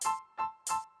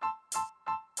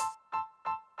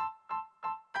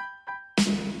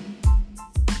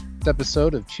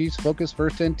episode of Chiefs Focus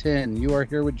First and 10. You are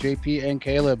here with JP and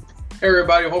Caleb. Hey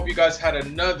everybody, hope you guys had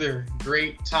another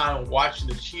great time watching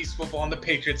the Chiefs football and the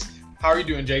Patriots. How are you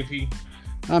doing, JP?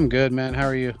 I'm good, man. How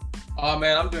are you? Oh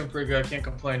man, I'm doing pretty good. I can't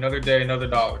complain. Another day, another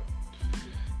dollar.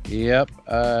 Yep.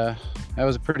 That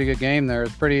was a pretty good game there.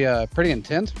 It was pretty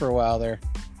intense for a while there.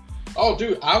 Oh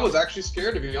dude, I was actually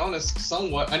scared, to be honest,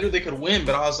 somewhat. I knew they could win,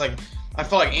 but I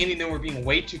felt like Andy and them were being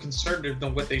way too conservative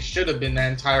than what they should have been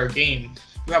that entire game.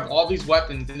 You have all these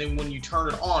weapons, and then when you turn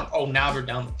it on, oh, now they're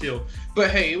down the field.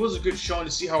 But hey, it was a good showing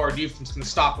to see how our defense can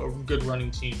stop a good running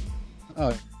team.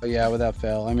 Oh, yeah, without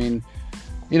fail. I mean,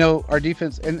 our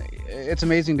defense, and it's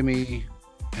amazing to me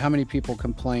how many people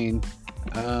complain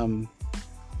after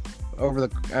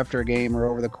a game or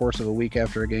over the course of a week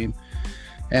after a game.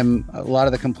 And a lot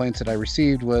of the complaints that I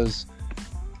received was,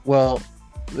 well,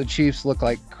 the Chiefs look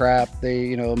like crap.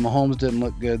 Mahomes didn't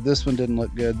look good. This one didn't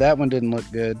look good. That one didn't look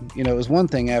good. It was one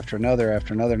thing after another.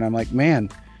 And I'm like, man,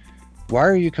 why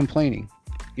are you complaining?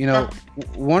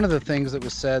 One of the things that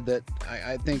was said that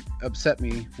I think upset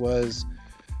me was,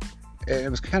 it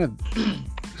was kind of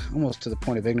almost to the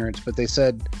point of ignorance, but they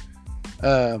said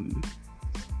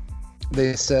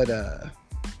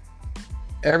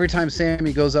every time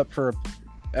Sammy goes up for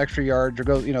extra yards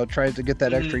or tries to get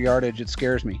that extra yardage, it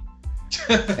scares me.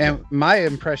 And my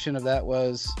impression of that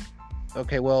was,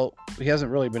 okay, well, he hasn't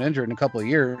really been injured in a couple of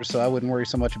years, so I wouldn't worry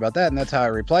so much about that. And that's how I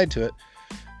replied to it.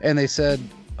 And they said,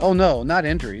 oh no, not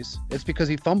injuries. It's because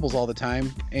he fumbles all the time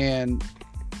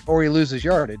or he loses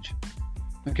yardage.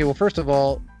 Okay, well, first of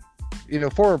all,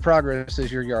 forward progress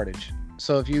is your yardage.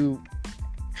 So if you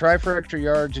try for extra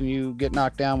yards and you get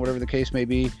knocked down, whatever the case may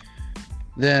be,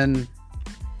 then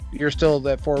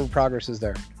that forward progress is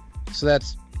there. So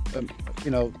that's,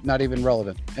 not even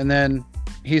relevant. And then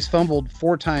he's fumbled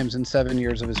 4 times in 7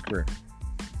 years of his career.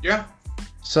 Yeah.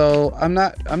 So I'm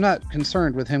not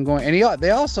concerned with him going. And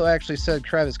they also actually said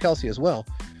Travis Kelce as well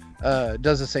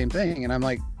does the same thing. And I'm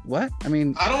like, what? I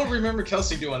mean, I don't remember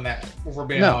Kelce doing that, if we're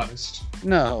being honest.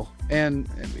 No. And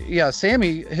yeah,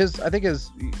 Sammy, his YAC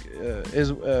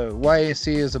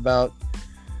is about,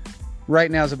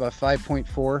 right now is about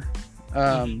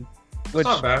 5.4. Which,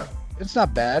 not bad. It's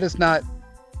not bad. It's not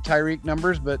Tyreek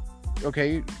numbers, but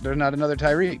okay, there's not another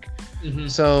Tyreek. Mm-hmm.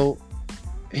 So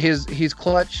he's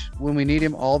clutch when we need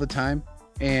him all the time,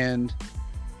 and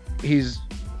he's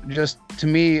just, to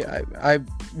me, I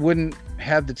wouldn't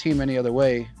have the team any other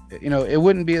way. It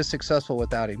wouldn't be as successful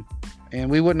without him,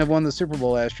 and we wouldn't have won the Super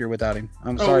Bowl last year without him.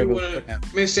 I'm sorry, but I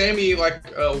mean, Sammy,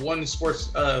 one sports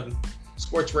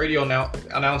radio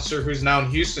announcer who's now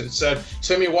in Houston, said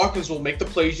Sammy Watkins will make the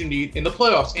plays you need in the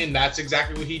playoffs, and that's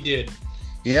exactly what he did.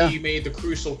 Yeah. He made the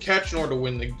crucial catch in order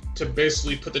to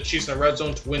basically put the Chiefs in the red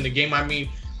zone to win the game. I mean,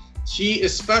 he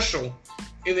is special.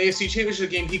 In the AFC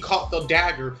Championship game, he caught the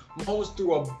dagger. Mahomes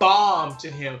threw a bomb to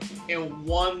him and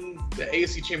won the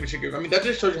AFC Championship game. I mean, that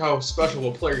just shows you how special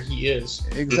a player he is.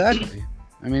 Exactly.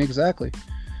 Exactly.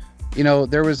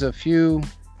 There was a few.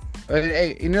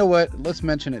 Hey, you know what? Let's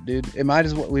mention it, dude. We might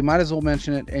as well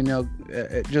mention it, and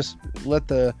just let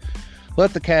the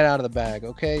cat out of the bag,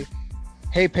 okay?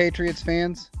 Hey, Patriots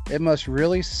fans, it must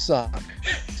really suck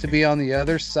to be on the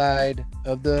other side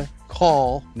of the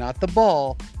call, not the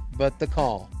ball, but the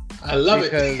call. I love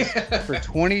it. Because for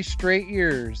 20 straight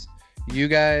years, you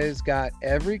guys got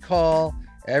every call,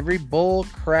 every bull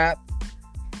crap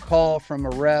call from a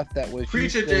ref that was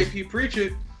preach it, JP, preach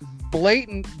it.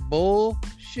 Blatant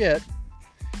bullshit,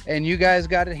 and you guys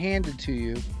got it handed to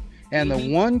you. And the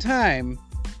one time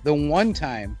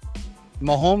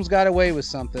Mahomes got away with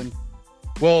something,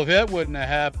 well, if that wouldn't have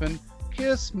happened,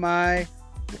 kiss my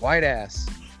white ass.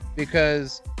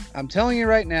 Because I'm telling you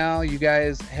right now, you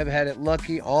guys have had it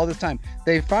lucky all this time.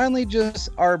 They finally just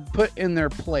are put in their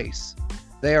place.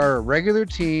 They are a regular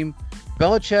team.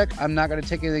 Belichick, I'm not going to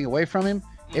take anything away from him.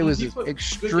 It was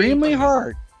extremely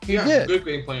hard. He did. Good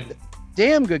game plan.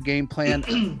 Damn good game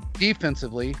plan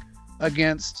defensively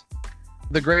against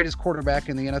the greatest quarterback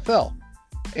in the NFL.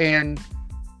 And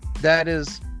that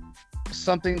is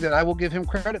something that I will give him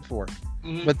credit for.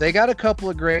 Mm-hmm. But they got a couple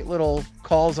of great little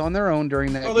calls on their own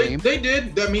during that game. They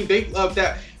did. I mean, they loved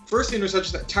that first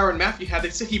interception that Tyrann Mathieu had. They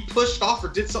said he pushed off or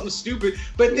did something stupid.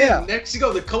 But then next you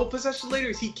go, the couple possessions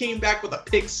later, he came back with a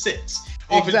pick 6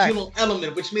 off of Julian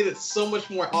Edelman, which made it so much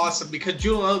more awesome because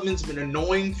Julian Edelman's been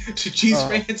annoying to Chiefs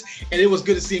fans, and it was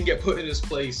good to see him get put in his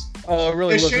place. Oh, it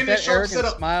really was. That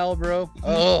arrogant smile, bro.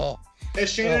 Oh. As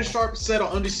Shannon Sharp said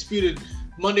on Undisputed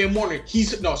Tuesday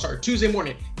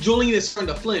morning, Julian is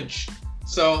starting to flinch.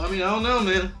 So, I mean, I don't know,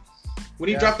 man. When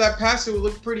he dropped that pass, it would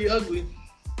look pretty ugly.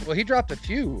 Well, he dropped a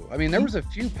few. I mean, there was a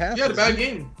few passes. He had a bad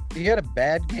game. had a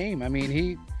bad game. I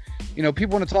mean,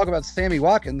 people want to talk about Sammy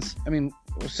Watkins. I mean,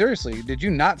 seriously, did you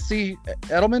not see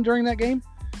Edelman during that game?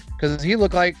 Because he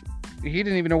looked like he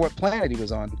didn't even know what planet he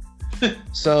was on.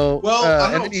 So,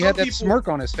 and then he had that smirk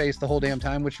on his face the whole damn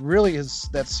time, which really is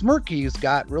that smirk he's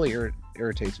got really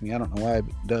irritates me. I don't know why it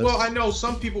does. Well, I know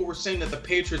some people were saying that the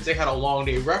Patriots, they had a long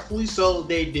day. Rightfully so,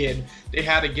 they did. They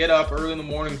had to get up early in the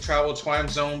morning, travel time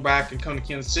zone back, and come to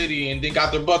Kansas City, and then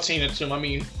got their butts handed to them. I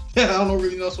mean, I don't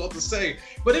really know what to say.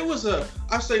 But it was a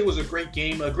great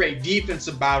game, a great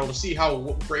defensive battle to see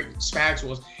how great Spags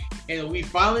was. And we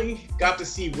finally got to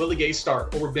see Willie Gay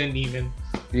start over Ben Neiman.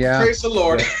 Yeah. Praise the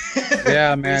Lord.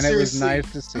 Yeah, man, it was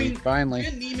nice to see, finally.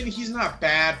 Ben Neiman, he's not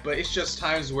bad, but it's just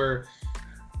times where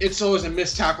it's always a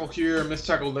missed tackle here, a missed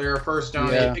tackle there, first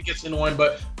down. Yeah. It gets annoying,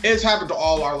 but it's happened to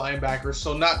all our linebackers,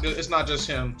 so it's not just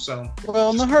him. So. Well,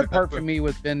 and the hard part for me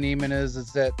with Ben Neiman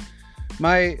is that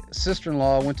my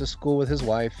sister-in-law went to school with his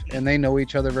wife, and they know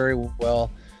each other very well.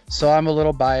 So I'm a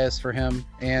little biased for him,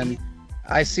 and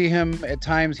I see him at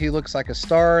times he looks like a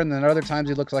star, and then other times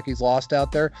he looks like he's lost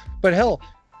out there. But hell,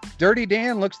 Dirty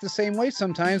Dan looks the same way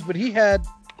sometimes, but he had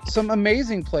some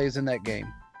amazing plays in that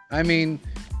game. I mean,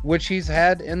 which he's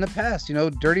had in the past.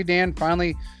 Dirty Dan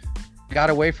finally got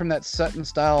away from that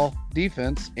Sutton-style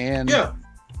defense, and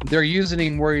they're using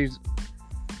him where he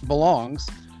belongs,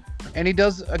 and he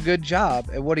does a good job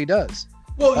at what he does.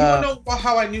 Well, you know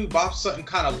how I knew Bob Sutton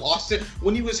kind of lost it?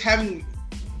 When he was having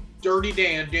Dirty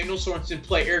Dan, Daniel Sorensen,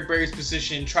 play Eric Berry's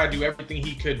position, try to do everything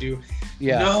he could do.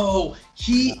 Yeah. No,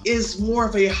 he is more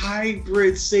of a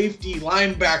hybrid safety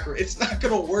linebacker. It's not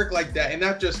going to work like that, and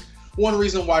that's just one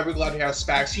reason why we're glad to have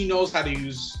Spags. He knows how to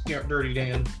use Dirty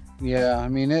Dan. Yeah, I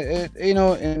mean, it's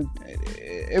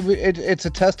a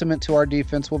testament to our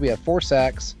defense. We'll be at 4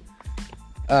 sacks.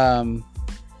 4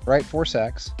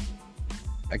 sacks.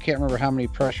 I can't remember how many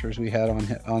pressures we had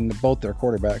on both their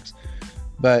quarterbacks,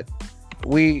 but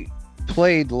we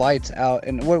played lights out.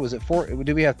 And what was it? 4?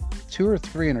 Did we have 2 or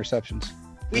 3 interceptions?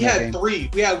 We had 3.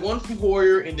 We had 1 from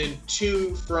Hoyer and then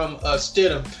 2 from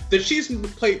Stidham. The Chiefs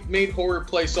made Hoyer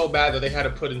play so bad that they had to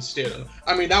put in Stidham.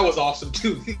 I mean, that was awesome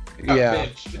too. Yeah,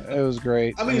 it was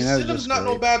great. I mean Stidham's not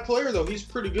no bad player though. He's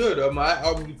pretty good.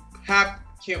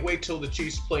 Can't wait till the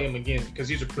Chiefs play him again because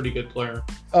he's a pretty good player.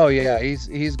 Oh yeah,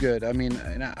 he's good. I mean,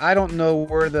 I don't know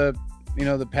where the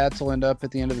Pats will end up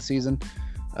at the end of the season.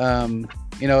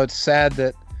 It's sad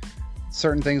that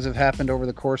certain things have happened over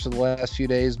the course of the last few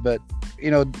days, but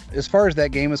as far as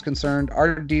that game is concerned,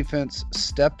 our defense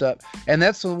stepped up, and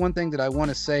that's the one thing that I want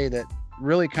to say that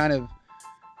really kind of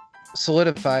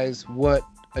solidifies what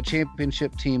a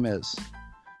championship team is.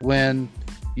 When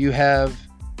you have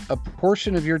a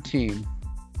portion of your team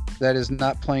that is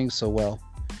not playing so well,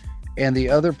 and the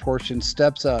other portion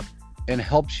steps up and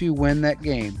helps you win that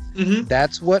game,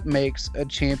 that's what makes a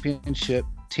championship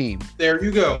team. There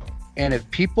you go. And if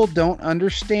people don't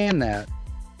understand that,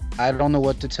 I don't know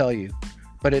what to tell you.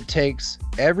 But it takes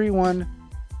everyone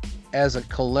as a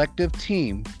collective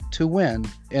team to win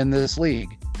in this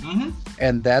league.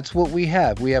 And that's what we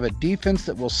have. We have a defense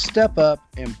that will step up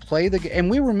and play the game. And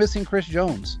we were missing Chris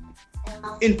Jones.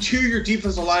 Interior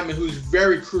defensive lineman who's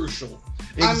very crucial.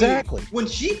 Exactly. I mean, when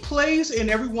he plays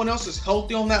and everyone else is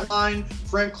healthy on that line,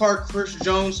 Frank Clark, Chris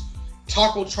Jones,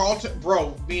 Taco Charlton,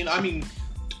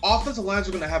 offensive lines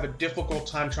are going to have a difficult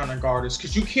time trying to guard us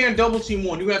because you can't double team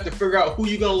one. You have to figure out who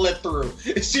you're going to let through.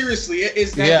 Seriously,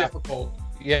 it's that difficult.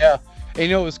 Yeah.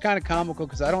 And, it was kind of comical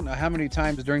because I don't know how many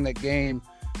times during that game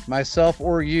myself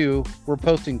or you were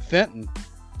posting Fenton,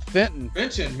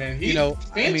 man. He was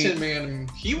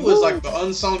like the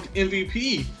unsung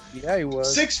MVP. Yeah, he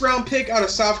was. 6th-round pick out of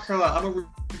South Carolina. I'm going to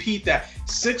repeat that.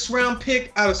 6th-round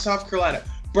pick out of South Carolina.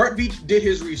 Burt Beach did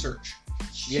his research.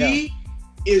 Yeah. He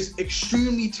is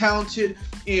extremely talented,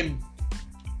 and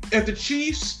if the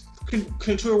Chiefs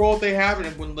can do a role they have,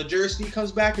 and when L'Jarius Sneed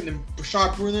comes back, and then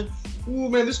Bashaud Breeland, ooh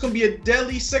man, this is gonna be a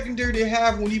deadly secondary to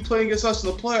have when you play against us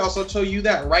in the playoffs. I'll tell you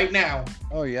that right now.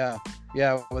 Oh yeah,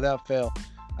 without fail.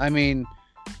 I mean,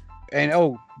 and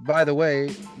by the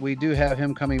way, we do have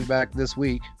him coming back this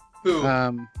week. Who?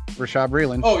 Bashaud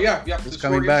Breeland. Oh yeah. He's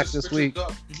coming back this week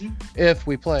if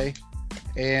we play,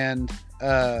 and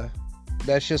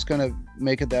that's just going to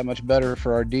make it that much better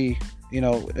for our D, in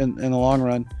the long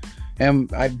run.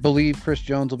 And I believe Chris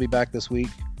Jones will be back this week.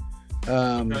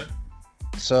 Okay.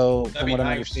 So from what I'm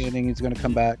understanding, he's going to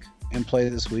come back and play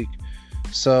this week.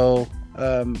 So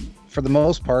for the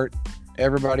most part,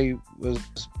 everybody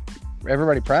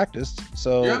practiced.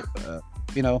 So,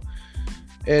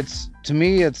 it's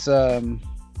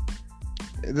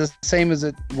the same as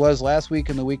it was last week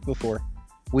and the week before.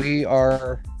 We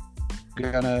are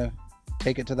going to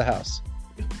take it to the house.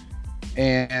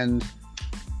 And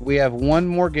we have one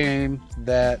more game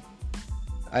that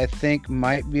I think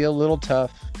might be a little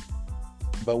tough,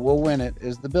 but we'll win it,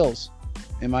 is the Bills,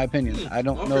 in my opinion. I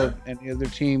don't know of any other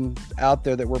team out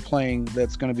there that we're playing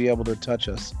that's going to be able to touch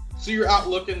us. So you're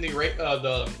outlooking the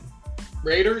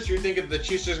Raiders? You're thinking the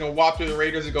Chiefs are going to walk through the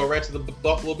Raiders and go right to the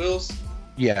Buffalo Bills?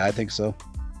 Yeah, I think so.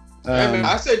 Man,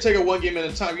 I say take it one game at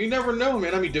a time. You never know,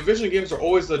 man. I mean, division games are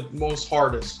always the most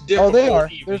hardest. They are.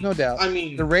 Even. There's no doubt. I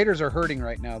mean, the Raiders are hurting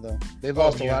right now, though. They've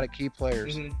lost a lot of key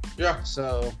players. Mm-hmm. Yeah.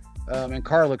 So, and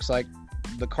Carr looks like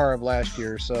the Carr of last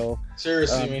year. So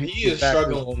seriously, man, he is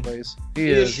struggling. He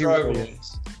is struggling. He really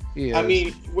is. He is. I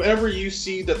mean, whenever you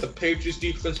see that the Patriots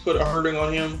defense put a hurting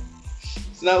on him,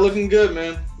 it's not looking good,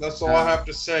 man. That's all I have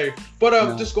to say.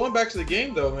 But just going back to the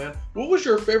game, though, man, what was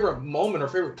your favorite moment or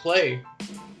favorite play?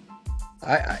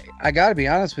 I got to be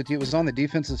honest with you. It was on the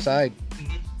defensive side.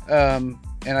 Mm-hmm.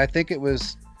 And I think there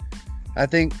was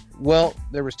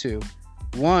two.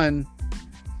 One,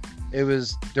 it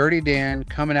was Dirty Dan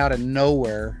coming out of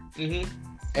nowhere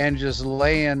and just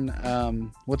laying,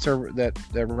 what's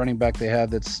that running back they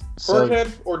have that's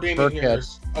Burkhead or Damian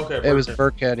Harris? Okay, Burkhead. It was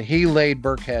Burkhead. He laid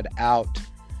Burkhead out.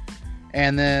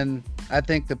 And then I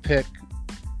think the pick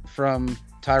from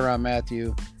Tyrann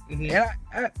Mathieu.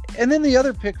 Mm-hmm. And then the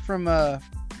other pick from, I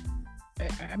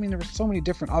mean, there were so many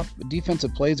different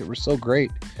defensive plays that were so great.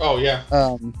 Oh, yeah.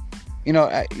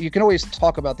 You can always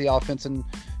talk about the offense and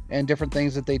different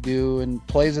things that they do and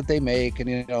plays that they make. And,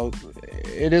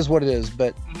 it is what it is.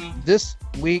 But this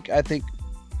week, I think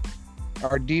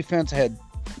our defense had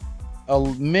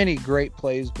many great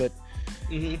plays. But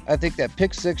I think that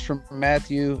pick six from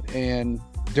Mathieu and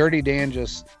Dirty Dan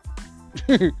just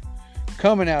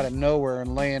coming out of nowhere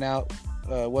and laying out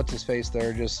what's his face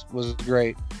there just was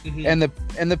great. And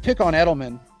the pick on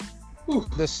Edelman,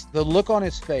 the look on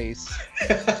his face,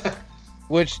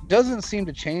 which doesn't seem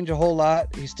to change a whole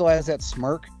lot. He still has that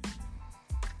smirk,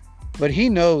 but he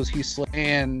knows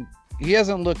and he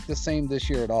hasn't looked the same this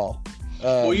year at all.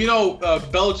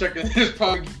 Belichick is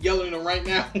probably yelling at him right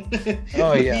now.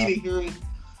 Oh yeah. Beating him.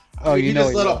 He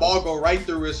just let a ball go right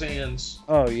through his hands.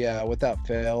 Oh yeah, without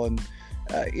fail. And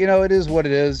it is what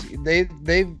it is.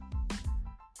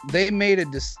 They made a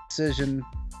decision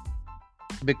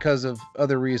because of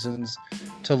other reasons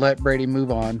to let Brady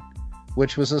move on,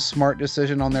 which was a smart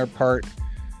decision on their part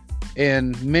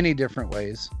in many different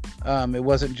ways. It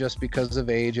wasn't just because of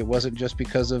age. It wasn't just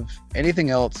because of anything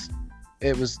else.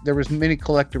 There was many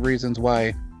collective reasons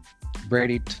why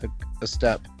Brady took a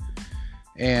step,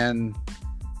 and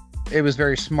it was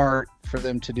very smart for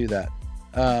them to do that.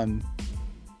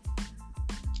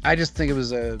 I just think it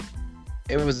was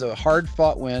a hard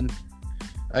fought win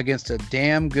against a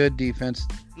damn good defense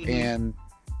and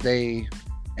a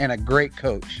great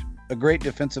coach, a great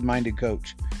defensive minded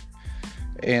coach.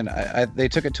 And they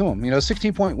took it to him,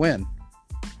 16-point win.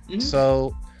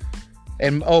 So,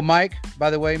 and Mike, by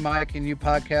the way, Mike and you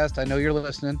podcast, I know you're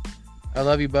listening. I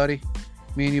love you, buddy.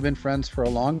 Me and you've been friends for a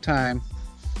long time,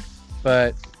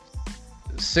 but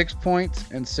 6 points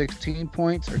and 16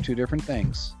 points are two different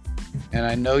things. And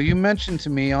I know you mentioned to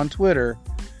me on Twitter,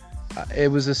 it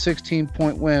was a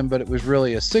 16-point win, but it was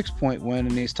really a 6-point win.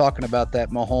 And he's talking about that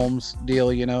Mahomes deal,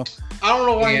 I don't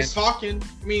know why he's talking.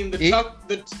 I mean,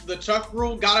 the Chuck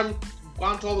rule got him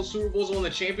gone to all the Super Bowls, won the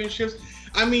championships.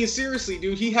 I mean, seriously,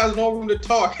 dude, he has no room to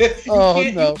talk. You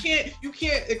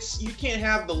can't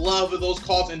have the love of those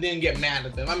calls and then get mad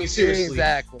at them. I mean, seriously,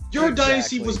 exactly. Your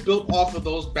dynasty was built off of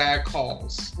those bad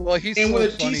calls. Well, when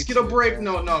the Chiefs get a break,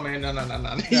 no, man,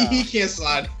 no. He can't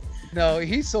slide. No,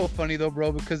 he's so funny though,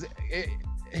 bro, because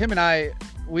him and I,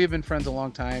 we have been friends a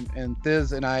long time, and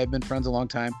Thiz and I have been friends a long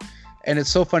time, and it's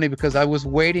so funny because I was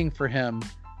waiting for him,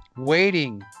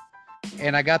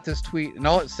 and I got this tweet, and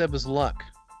all it said was luck.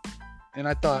 And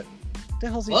I thought, what the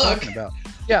hell's he talking about?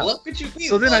 Yeah. Luck, what you mean?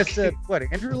 So then I said, what,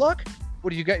 Andrew Luck? What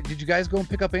do you guys, did you guys go and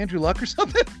pick up Andrew Luck or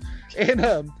something?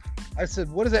 And I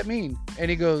said, what does that mean? And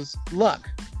he goes, luck,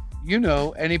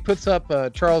 and he puts up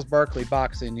Charles Barkley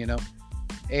boxing,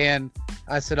 and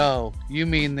I said, oh, you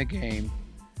mean the game.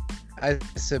 I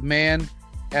said, man,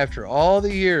 after all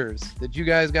the years that you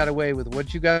guys got away with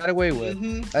what you got away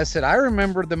with, I said, I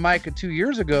remember the mic of 2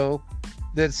 years ago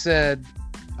that said,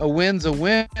 a win's a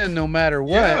win no matter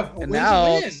what. Yeah, and now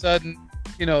all of a sudden,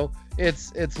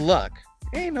 it's luck.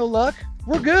 Ain't no luck.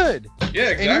 We're good. Yeah,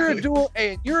 exactly.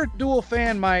 And you're a dual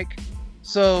fan, Mike.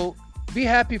 So be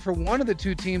happy for one of the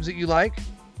two teams that you like.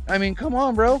 I mean, come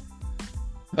on, bro.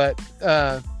 But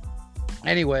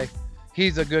anyway,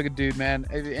 he's a good dude, man.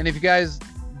 And if you guys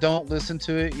don't listen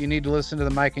to it, you need to listen to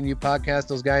the Mike and You podcast.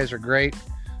 Those guys are great.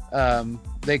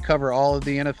 They cover all of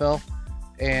the NFL,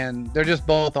 and they're just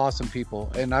both awesome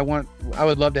people. And I would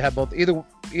love to have both,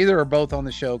 either or both on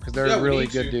the show, because they're really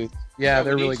good dudes. Yeah,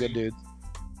 they're really good dudes.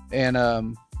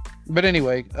 And but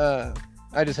anyway,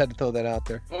 I just had to throw that out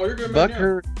there. Oh, you're good,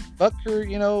 man. Butker,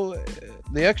 you know,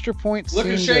 the extra points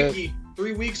looking shaky.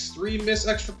 3 weeks, 3 missed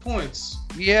extra points.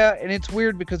 Yeah, and it's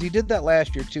weird because he did that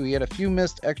last year too. He had a few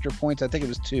missed extra points. I think it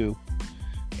was 2.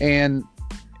 And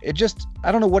it just,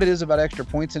 I don't know what it is about extra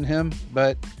points in him,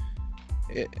 but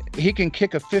he can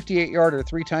kick a 58-yarder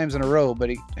 3 times in a row, but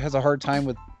he has a hard time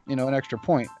with, you know, an extra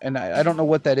point. And I don't know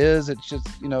what that is. It's just,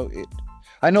 you know,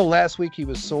 I know last week he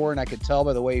was sore, and I could tell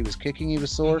by the way he was kicking he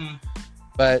was sore. Mm-hmm.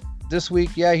 But this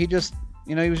week, yeah, he just,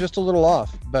 you know, he was just a little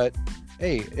off. But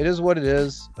hey, it is what it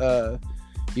is.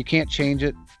 You can't change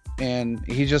it, and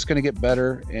he's just going to get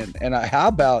better. And how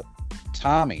about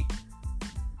Tommy?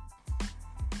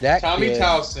 Tommy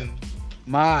Towson.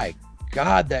 My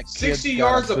God, that kid 60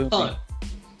 yards a punt.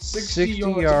 60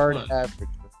 yard average.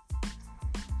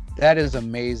 That is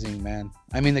amazing, man.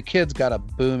 I mean, the kid's got a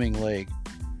booming leg,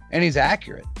 and he's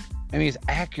accurate. I mean, he's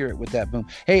accurate with that boom.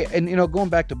 Hey, and you know, going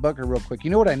back to Butker real quick, you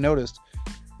know what I noticed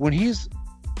when it's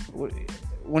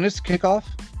kickoff,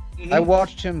 I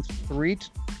watched him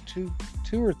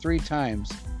two or three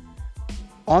times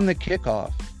on the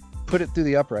kickoff put it through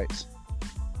the uprights.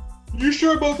 You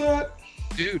sure about that?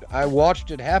 Dude, I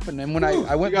watched it happen, and when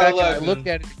I went back and I looked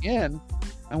at it again,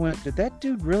 I went, did that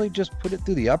dude really just put it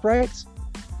through the uprights?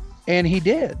 And he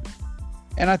did.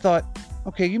 And I thought,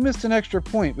 okay, you missed an extra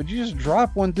point, but you just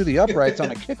drop one through the uprights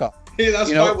on a kickoff. Yeah,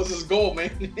 that's probably was his goal,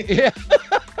 man. Yeah.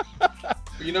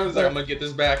 You know, he's like, I'm gonna get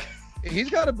this back. He's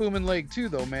got a booming leg too,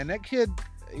 though, man. That kid,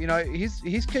 you know,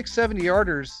 he's kicked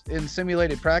 70-yarders in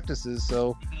simulated practices,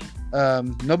 so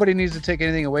nobody needs to take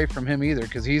anything away from him either,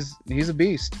 because he's a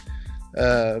beast.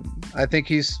 I think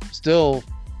he's still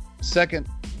second,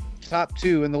 top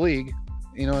 2 in the league,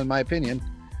 you know, in my opinion.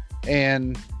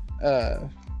 And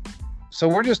so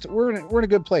we're in a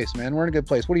good place, man. We're in a good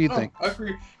place. What do you think? I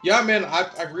agree. Yeah, man, I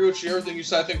agree with you. Everything you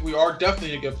said, I think we are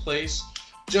definitely in a good place.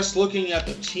 Just looking at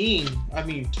the team, I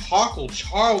mean, Taco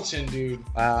Charlton, dude.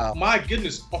 Wow. My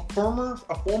goodness, a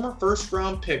former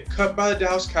first-round pick cut by the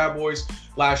Dallas Cowboys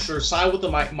last year, signed with the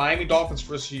Miami Dolphins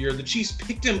for this year. The Chiefs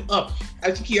picked him up.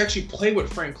 I think he actually played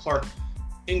with Frank Clark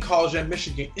in college at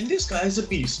Michigan, and this guy is a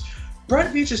beast.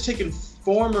 Brett Veach has taken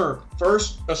former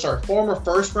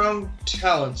first-round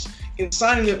talents and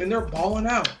signing them, and they're balling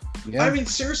out. Yeah. I mean,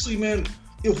 seriously, man.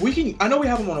 If we can, I know we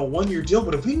have him on a 1-year deal,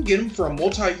 but if we can get him for a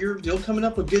multi-year deal coming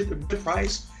up, a good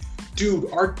price,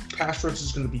 dude, our pass rush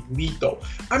is going to be lethal.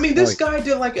 I mean, this guy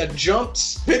did like a jump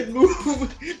spin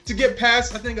move to get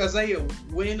past, I think, Isaiah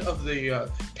Wynn of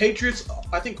the Patriots,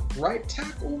 I think right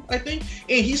tackle, and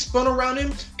he spun around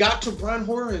him, got to Brian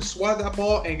Hoyer and swatted that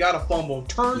ball and got a fumble,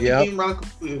 turned the game around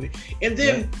completely. And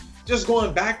then just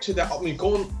going back to that, I mean,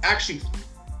 going actually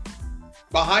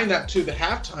behind that to the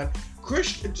halftime,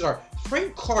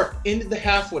 Frank Clark ended the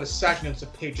half with a sack against the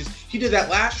Patriots. He did that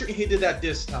last year, and he did that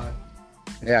this time.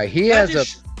 Yeah, he has a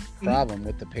problem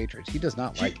with the Patriots. He does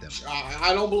not like them.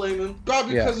 I don't blame him.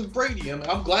 Probably because of Brady. I mean,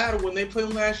 I'm glad when they played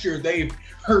him last year, they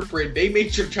hurt Brady. They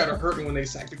made sure to try to hurt him when they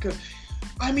sacked. Because,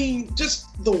 I mean,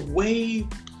 just the way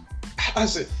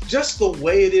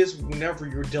it is whenever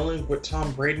you're dealing with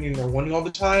Tom Brady and they're winning all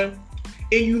the time.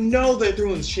 And you know they're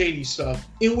doing shady stuff.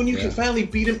 And when you can finally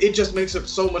beat him, it just makes it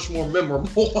so much more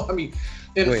memorable. I mean,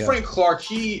 and Frank Clark,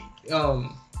 he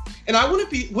and I wouldn't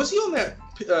be, was he on that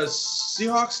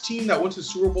Seahawks team that went to the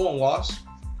Super Bowl and lost?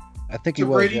 I think he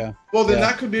was, yeah. Well, then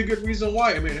that could be a good reason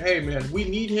why. I mean, hey, man, we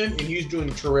need him, and he's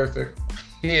doing terrific.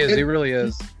 He is. He really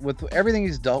is. With everything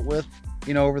he's dealt with,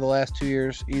 you know, over the last 2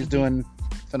 years, he's doing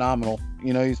phenomenal.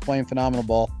 You know, he's playing phenomenal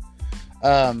ball.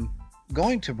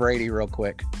 Going to Brady real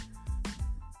quick.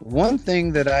 One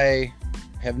thing that I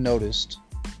have noticed,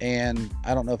 and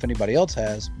I don't know if anybody else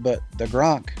has, but the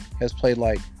Gronk has played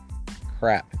like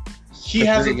crap. He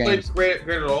hasn't played great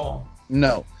at all.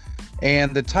 No.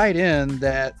 And the tight end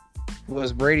that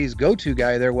was Brady's go-to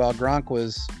guy there while Gronk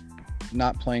was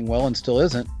not playing well and still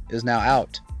isn't, is now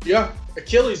out. Yeah,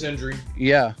 Achilles injury.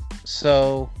 Yeah.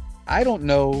 So, I don't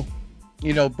know.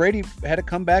 You know, Brady had a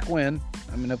comeback win.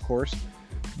 I mean, of course.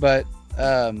 But,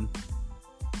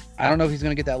 I don't know if he's going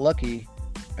to get that lucky.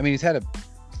 I mean, he's had a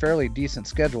fairly decent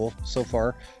schedule so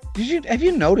far. Have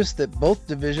you noticed that both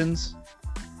divisions?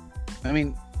 I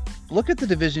mean, look at the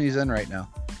division he's in right now.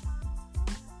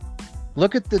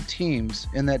 Look at the teams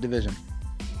in that division.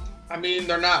 I mean,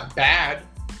 they're not bad.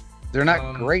 They're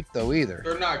not great though either.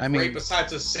 They're not great.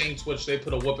 Besides the Saints, which they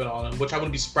put a whooping on them, which I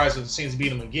wouldn't be surprised if the Saints beat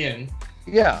them again.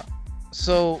 Yeah,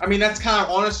 So I mean, that's kind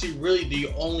of honestly really the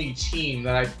only team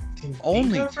that I can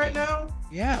think of right now.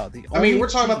 Yeah, we're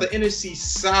talking about the NFC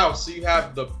South. So you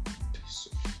have the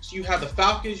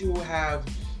Falcons, you have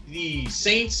the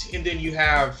Saints, and then you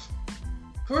have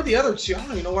who are the other two? I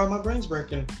don't even know why my brain's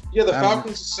breaking. Yeah, the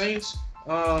Falcons, the Saints,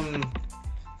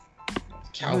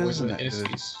 Cowboys, and the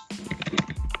NFCs.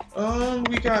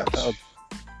 We got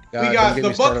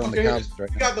the Buccaneers. We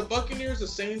got the Buccaneers, the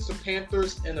Saints, the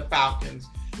Panthers, and the Falcons.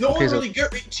 The only really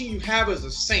good team you have is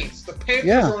the Saints. The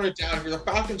Panthers are on it down here. The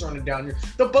Falcons are on it down here.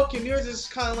 The Buccaneers is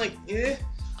kind of like, eh.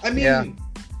 I mean,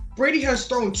 Brady has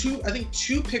thrown two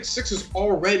pick sixes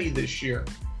already this year.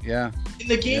 Yeah. In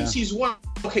the games he's won,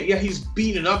 he's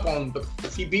beaten up on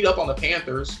the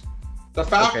Panthers. The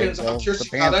Falcons, I'm curious to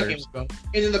see how that game's going.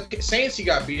 And then the Saints, he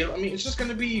got beaten. I mean, it's going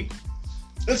to be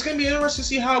interesting to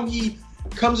see how he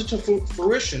comes into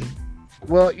fruition.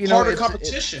 Well, harder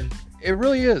competition. It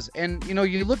really is. And,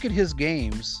 you look at his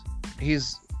games,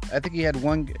 I think he had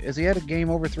has he had a game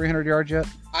over 300 yards yet?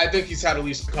 I think he's had at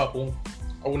least a couple.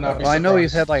 I would not be surprised. I know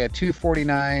he's had like a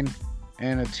 249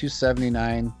 and a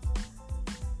 279.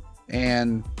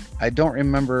 And I don't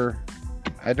remember.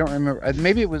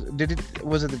 Maybe was it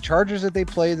the Chargers that they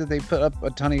played that they put up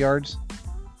a ton of yards?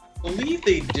 I believe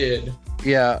they did.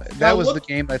 Yeah, that was the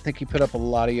game. I think he put up a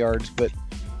lot of yards, but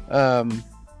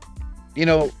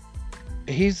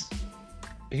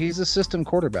he's a system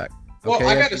quarterback. Well,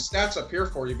 I got his stats up here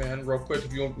for you, man, real quick.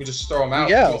 If you want me to just throw them out.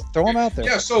 Yeah, throw them out there.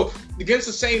 Yeah, so against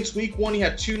the Saints, week 1, he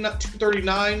had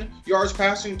 239 yards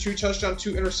passing, 2 touchdowns,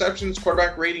 2 interceptions,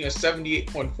 quarterback rating of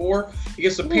 78.4.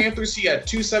 Against the Panthers, he had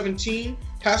 217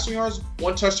 passing yards,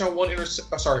 1 touchdown, 1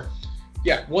 interception,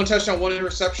 one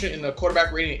interception, and the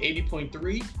quarterback rating of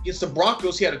 80.3. Against the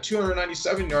Broncos, he had a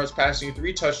 297 yards passing,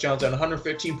 3 touchdowns, and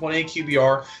 115.8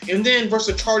 QBR. And then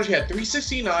versus the Chargers, he had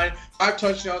 369, 5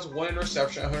 touchdowns, 1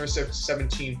 interception,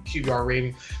 117 QBR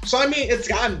rating. So, I mean, it's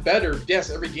gotten better. Yes,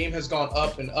 every game has gone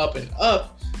up and up and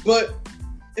up. But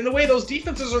in a way, those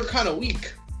defenses are kind of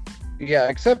weak. Yeah,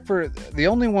 except for the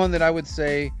only one that I would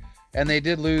say, and they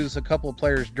did lose a couple of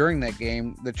players during that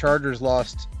game. The Chargers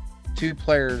lost 3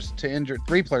 players to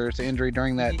injury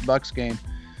during that Bucks game,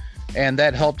 and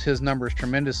that helped his numbers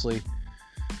tremendously.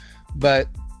 But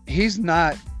he's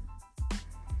not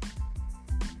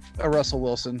a Russell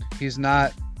Wilson. He's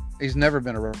never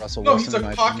been a Russell Wilson. No, he's a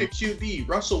pocket QB.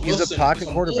 Russell Wilson. He's a pocket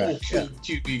quarterback.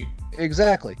 QB.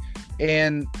 Exactly.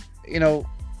 And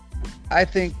I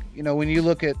think when you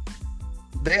look at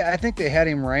I think they had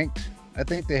him ranked. I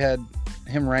think they had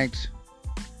him ranked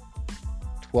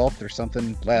 12th or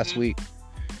something last week,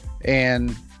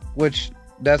 and which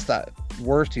that's the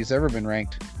worst he's ever been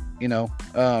ranked. He's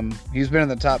been in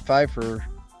the top 5 for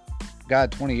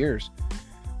 20 years,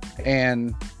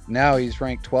 and now he's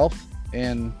ranked 12th.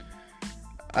 And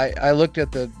I looked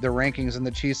at the rankings, and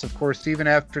the Chiefs, of course, even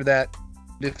after that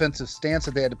defensive stance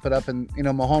that they had to put up, and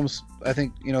Mahomes, I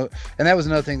think, and that was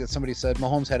another thing that somebody said,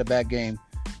 Mahomes had a bad game.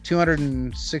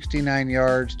 269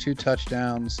 yards, 2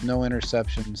 touchdowns, no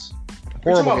interceptions.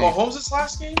 You're talking about Mahomes'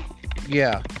 last game?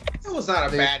 Yeah. That was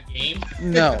not a bad game.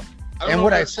 No. And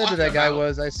what I said to that guy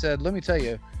was, I said, let me tell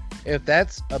you, if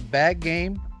that's a bad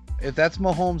game, if that's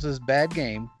Mahomes' bad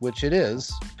game, which it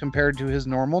is, compared to his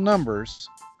normal numbers,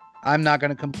 I'm not going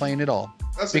to complain at all.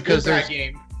 That's because a good bad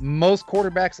game. Most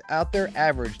quarterbacks out there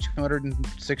average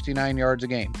 269 yards a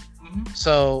game. Mm-hmm.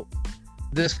 So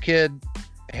this kid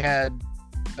had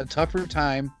a tougher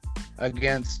time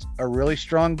against a really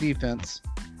strong defense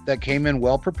that came in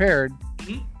well prepared,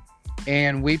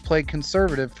 and we played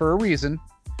conservative for a reason.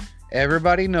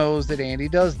 Everybody knows that Andy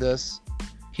does this.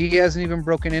 He hasn't even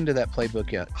broken into that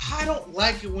playbook yet. I don't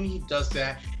like it when he does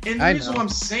that, and the reason why I'm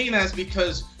saying that is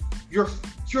because it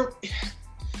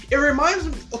reminds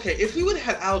me. Okay, if we would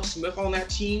have had Alex Smith on that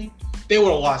team, they would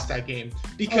have lost that game,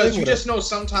 because you just know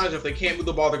sometimes if they can't move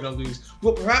the ball, they're going to lose.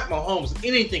 But perhaps Mahomes,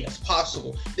 anything is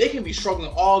possible. They can be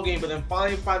struggling all game, but then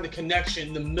finally find the connection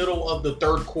in the middle of the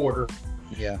third quarter.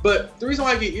 Yeah. But the reason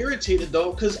why I get irritated,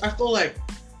 though, because I feel like,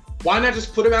 why not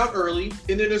just put him out early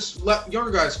and then just let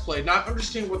younger guys play, not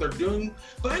understand what they're doing?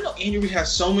 But I know Andy Reid has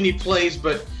so many plays,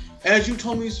 but as you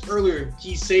told me earlier,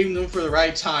 he's saving them for the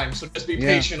right time. So just be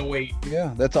patient and wait.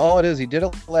 Yeah, that's all it is. He did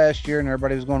it last year, and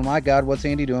everybody was going, my God, what's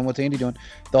Andy doing? What's Andy doing?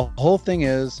 The whole thing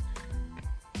is,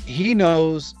 he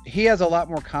knows he has a lot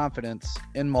more confidence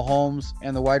in Mahomes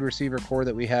and the wide receiver core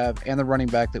that we have and the running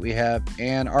back that we have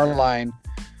and our line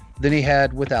than he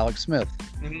had with Alex Smith.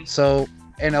 Mm-hmm. So,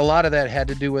 and a lot of that had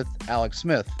to do with Alex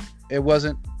Smith. It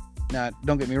wasn't,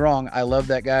 don't get me wrong, I love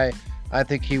that guy. I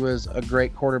think he was a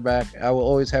great quarterback. I will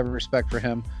always have respect for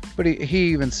him. But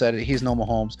he even said it. He's no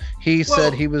Mahomes. He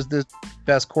said he was the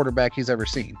best quarterback he's ever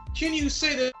seen. Can you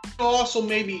say that also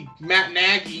maybe Matt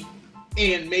Nagy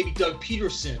and maybe Doug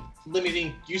Peterson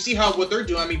limiting? You see what they're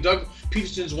doing. I mean, Doug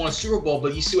Peterson's won a Super Bowl,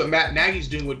 but you see what Matt Nagy's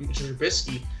doing with Mr.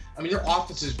 Trubisky. I mean, their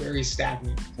offense is very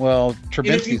stagnant. Well,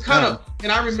 Trubisky's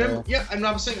and I remember,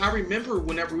 I remember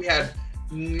whenever we had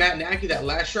Matt Nagy that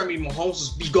last year. I mean, Mahomes was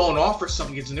be going off for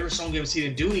some games, and there were some games he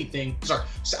didn't do anything. Sorry,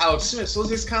 so Alex Smith. So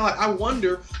it's kind of like I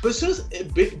wonder. But as soon as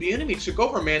Bieniemy took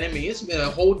over, man, I mean, it's been a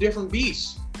whole different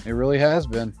beast. It really has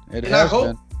been.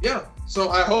 Yeah. So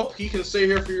I hope he can stay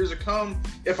here for years to come.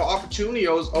 If an opportunity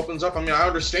opens up, I mean, I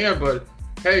understand, but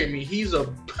hey, I mean, he's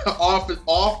a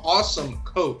awesome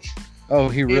coach. Oh,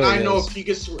 he really is. And I know if he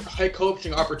gets a head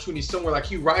coaching opportunity somewhere like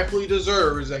he rightfully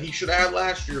deserves, that he should have had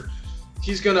last year,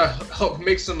 he's gonna help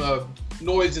make some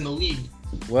noise in the league.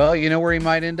 Well, you know where he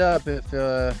might end up if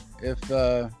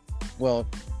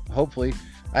hopefully.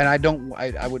 And I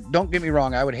would, don't get me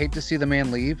wrong, I would hate to see the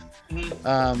man leave.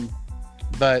 Mm-hmm.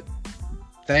 But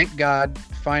thank God,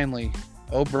 finally,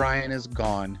 O'Brien is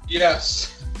gone.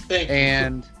 Yes, thank you.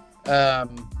 And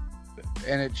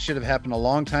it should have happened a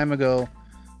long time ago,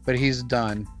 but he's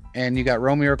done. And you got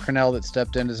Romeo Crennel that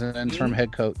stepped in as an interim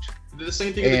head coach. Did the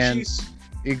same thing with the Chiefs.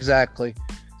 Exactly.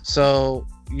 So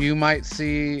you might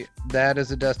see that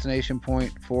as a destination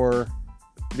point for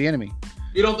Bieniemy.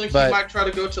 You don't think he might try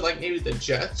to go to like maybe the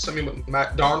Jets? I mean, with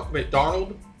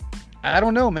Darnold? I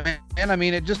don't know, man. I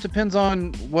mean, it just depends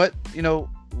on what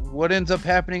ends up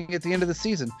happening at the end of the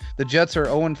season. The Jets are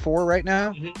 0-4 right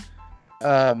now.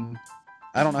 Mm-hmm.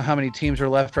 I don't know how many teams are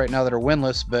left right now that are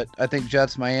winless, but I think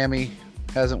Jets, Miami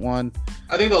hasn't won.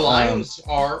 I think the Lions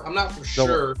are. I'm not for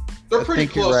sure. They're pretty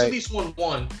close. Right. At least won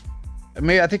one.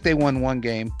 I think they won one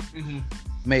game. Mm-hmm.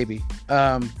 Maybe.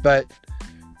 But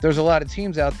there's a lot of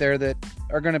teams out there that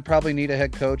are going to probably need a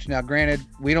head coach. Now, granted,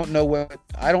 I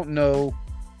don't know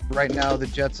right now the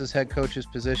Jets' head coach's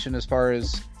position as far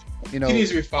as, He needs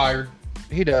to be fired.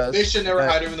 He does. They should never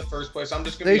hire him in the first place. I'm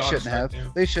just going to be honest.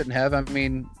 They shouldn't have. I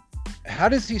mean, how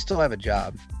does he still have a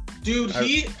job? Dude,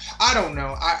 I don't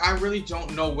know. I really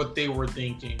don't know what they were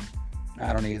thinking.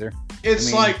 I don't either.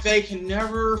 It's like they can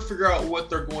never figure out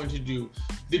what they're going to do.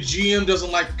 The GM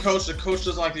doesn't like the coach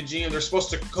doesn't like the GM. They're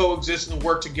supposed to coexist and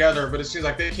work together, but it seems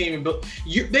like they can't even build.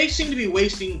 They seem to be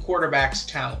wasting quarterbacks'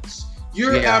 talents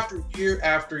year after year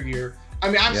after year. I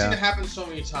mean, I've seen it happen so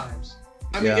many times.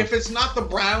 I mean, if it's not the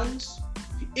Browns,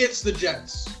 it's the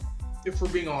Jets, if we're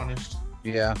being honest.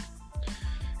 Yeah.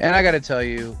 And I got to tell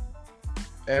you,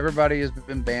 everybody has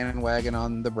been bandwagon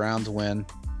on the Browns win.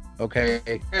 Okay.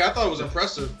 Hey, I thought it was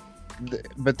impressive.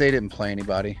 But they didn't play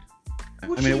anybody.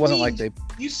 It wasn't like they. Do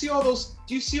you see all those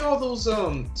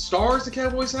stars the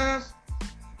Cowboys have?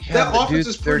 Yeah, that offense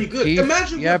is pretty good.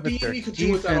 Imagine what Bieniemy could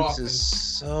do with that offense. Is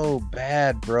so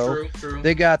bad, bro. True.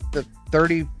 They got the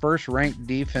 31st ranked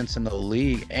defense in the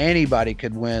league. Anybody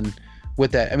could win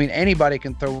with that. I mean, anybody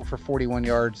can throw for 41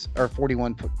 yards or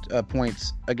 41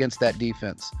 points against that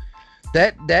defense.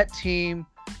 That team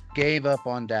gave up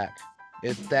on Dak.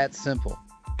 It's that simple.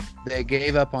 They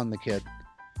gave up on the kid.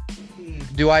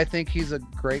 Do I think he's a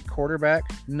great quarterback?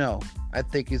 No. I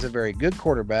think he's a very good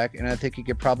quarterback, and I think he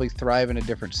could probably thrive in a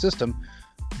different system.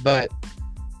 But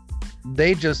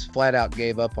they just flat out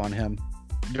gave up on him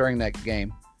during that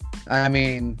game. I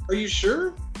mean... Are you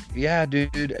sure? Yeah,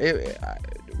 dude.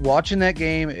 Watching that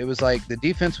game, it was like the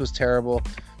defense was terrible.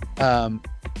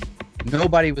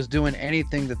 Nobody was doing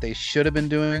anything that they should have been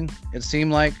doing, it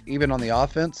seemed like, even on the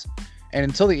offense. And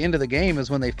until the end of the game is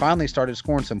when they finally started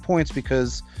scoring some points,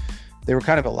 because they were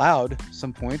kind of allowed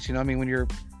some points. I mean, when you're,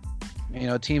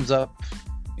 teams up,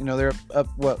 they're up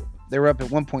they were up at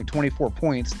 1.24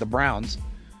 points, the Browns.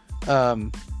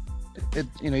 You're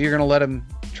going to let them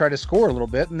try to score a little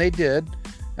bit, and they did.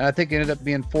 And I think it ended up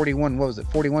being 41, what was it,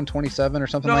 41-27 or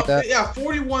something like that? Yeah,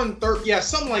 41-30, yeah,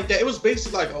 something like that. It was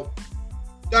basically like, it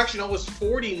was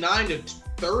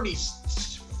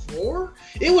 49-34.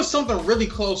 It was something really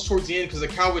close towards the end because the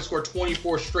Cowboys scored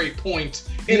 24 straight points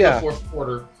in the fourth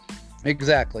quarter.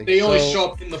 Exactly. They only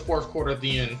show up in the fourth quarter at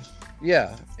the end.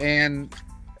 Yeah, and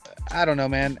I don't know,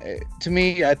 man. To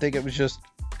me, I think it was just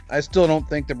 – I still don't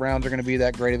think the Browns are going to be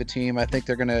that great of a team. I think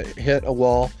they're going to hit a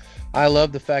wall. I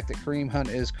love the fact that Kareem Hunt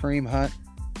is Kareem Hunt,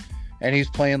 and he's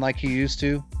playing like he used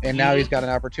to, and now he's got an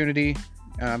opportunity.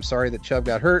 I'm sorry that Chubb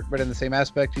got hurt, but in the same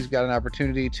aspect, he's got an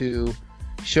opportunity to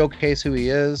showcase who he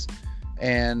is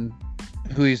and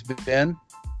who he's been.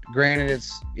 Granted,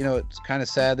 it's kind of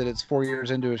sad that it's 4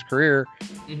 years into his career,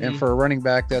 and for a running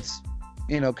back, that's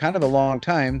kind of a long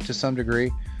time to some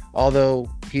degree. Although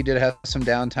he did have some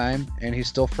downtime, and he's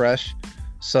still fresh.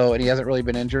 So, and he hasn't really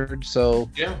been injured. So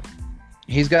yeah,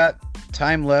 he's got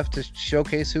time left to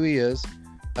showcase who he is.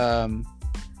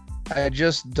 I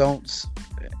just don't.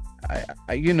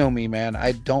 You know me, man.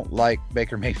 I don't like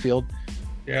Baker Mayfield.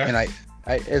 Yeah. And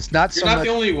it's not so much. You're not the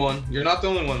only one. You're not the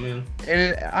only one, man.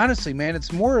 And honestly, man,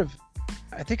 it's more of.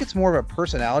 I think it's more of a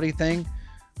personality thing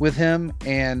with him,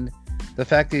 and the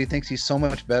fact that he thinks he's so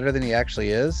much better than he actually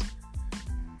is.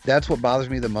 That's what bothers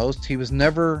me the most. He was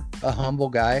never a humble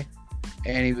guy,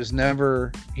 and he was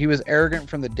arrogant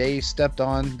from the day he stepped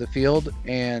on the field,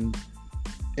 and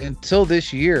until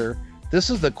this year, this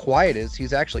is the quietest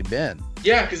he's actually been.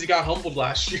 Yeah, because he got humbled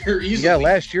last year. Easily. Yeah,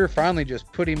 last year finally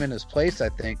just put him in his place, I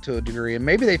think, to a degree. And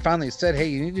maybe they finally said, hey,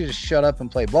 you need to just shut up and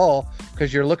play ball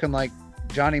because you're looking like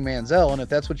Johnny Manziel, and if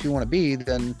that's what you want to be,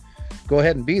 then go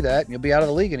ahead and be that, and you'll be out of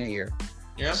the league in a year.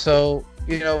 Yeah. So,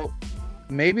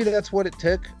 maybe that's what it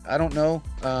took. I don't know.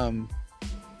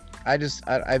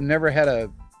 I've never had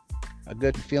a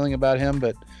good feeling about him,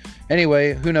 but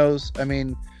anyway, who knows? I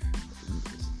mean,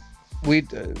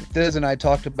 Thiz and I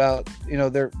talked about,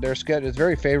 their schedule is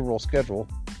very favorable schedule,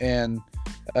 and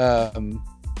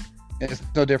it's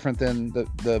no different than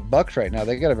the Bucs right now.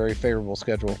 They got a very favorable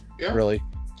schedule, really.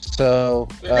 So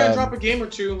they're gonna drop a game or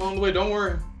two along the way. Don't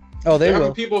worry. Oh, they're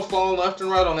having people falling left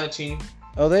and right on that team.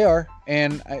 Oh, they are.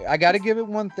 And I got to give it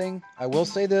one thing. I will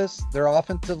say this. Their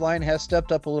offensive line has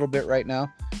stepped up a little bit right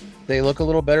now. They look a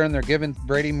little better, and they're giving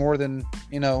Brady more than,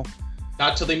 Not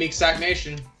till they make Sack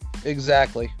Nation.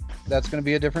 Exactly. That's going to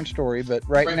be a different story. But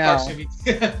right now,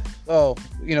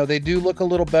 they do look a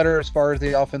little better as far as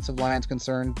the offensive line is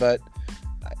concerned, but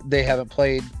they haven't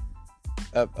played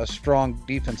a strong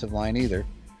defensive line either.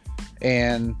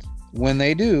 And when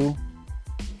they do,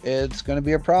 it's going to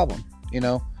be a problem,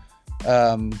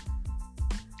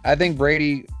 I think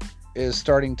Brady is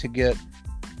starting to get.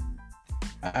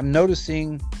 I'm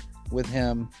noticing with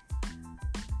him,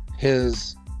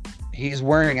 he's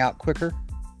wearing out quicker,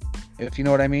 if you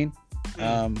know what I mean.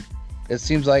 It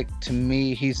seems like to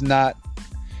me he's not.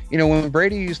 When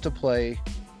Brady used to play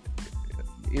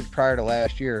prior to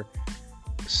last year,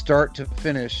 start to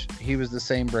finish, he was the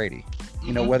same Brady.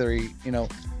 Whether he,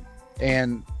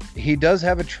 and he does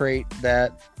have a trait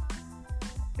that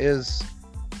is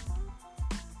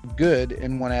good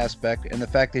in one aspect, and the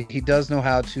fact that he does know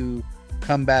how to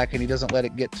come back and he doesn't let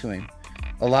it get to him.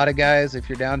 A lot of guys, if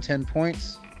you're down 10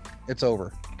 points, it's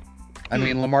over. I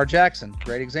mean, Lamar Jackson,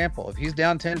 great example. If he's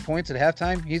down 10 points at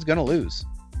halftime, he's going to lose.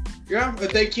 Yeah, but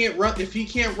they can't run. If he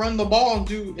can't run the ball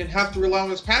and have to rely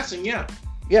on his passing, yeah.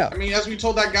 I mean, as we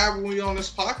told that guy when we were on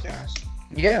this podcast.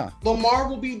 Yeah. Lamar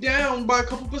will be down by a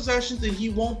couple possessions and he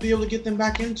won't be able to get them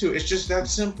back into it. It's just that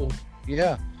simple.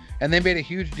 Yeah. And they made a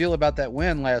huge deal about that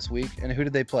win last week. And who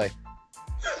did they play?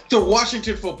 The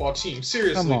Washington football team.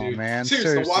 Seriously, come on, dude. Man.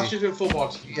 Seriously, the Washington football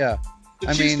team. Yeah.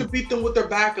 The Chiefs could beat them with their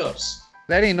backups.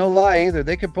 That ain't no lie either.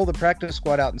 They could pull the practice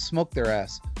squad out and smoke their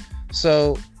ass.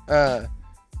 So, I'm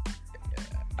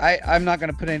not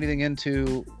going to put anything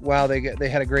into, wow, they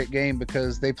had a great game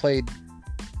because they played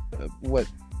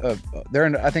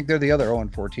I think they're the other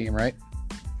 0-4 team, right?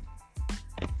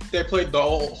 They played the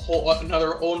whole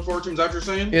another 0-4 team. Is that what you're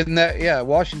saying? Isn't that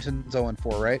Washington's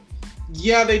 0-4, right?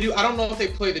 Yeah, they do. I don't know if they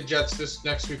play the Jets this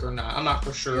next week or not. I'm not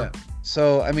for sure. Yeah.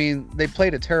 So I mean, they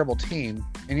played a terrible team,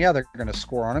 and they're going to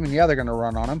score on them, and they're going to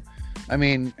run on them. I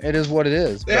mean, it is what it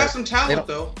is. They have some talent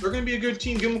though. They're going to be a good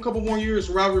team. Give them a couple more years,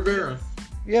 Ron Rivera.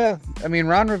 Yeah, I mean,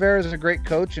 Ron Rivera is a great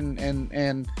coach,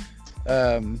 and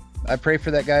I pray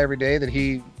for that guy every day that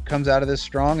he comes out of this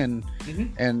strong and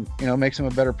makes him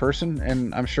a better person,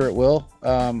 and I'm sure it will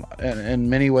in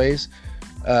many ways.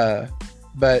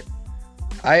 But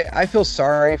I feel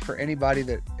sorry for anybody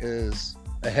that is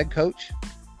a head coach,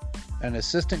 an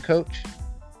assistant coach,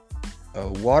 a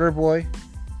water boy,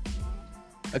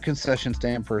 a concession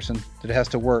stand person that has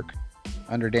to work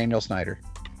under Daniel Snyder.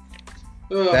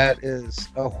 That is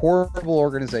a horrible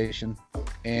organization,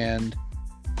 and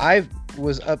I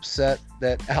was upset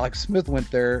that Alex Smith went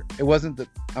there. It wasn't that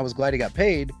I was glad he got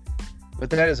paid, but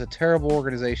that is a terrible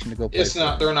organization to go play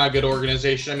for. They're not a good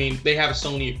organization. I mean, they have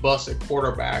Sony Bus at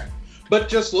quarterback. But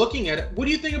just looking at it, what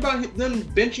do you think about them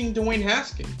benching Dwayne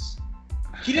Haskins?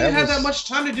 He didn't have that much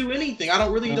time to do anything. I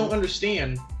don't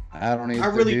understand. I don't either. I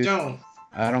really don't.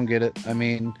 I don't get it. I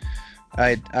mean,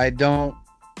 I don't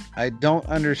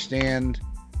understand.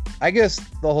 I guess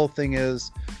the whole thing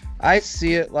is, I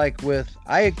see it like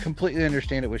I completely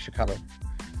understand it with Chicago.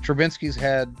 Trubinsky's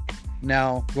had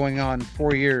now going on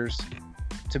 4 years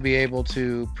to be able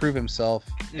to prove himself,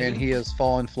 and he has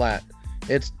fallen flat.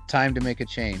 It's time to make a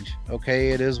change. Okay,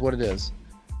 it is what it is.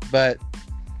 But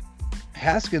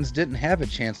Haskins didn't have a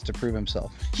chance to prove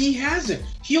himself. He hasn't.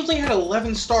 He only had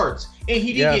 11 starts, and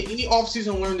he didn't get any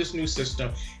offseason to learn this new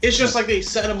system. It's just like they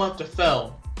set him up to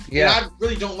fail. Yeah. And I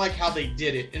really don't like how they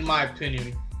did it, in my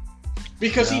opinion.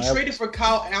 Because he traded for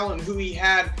Kyle Allen, who he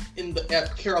had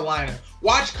at Carolina.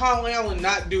 Watch Kyle Allen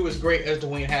not do as great as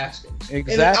Dwayne Haskins.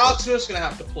 Exactly. And then Alex Smith's going to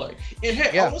have to play. And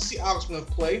heck, I want to see Alex Smith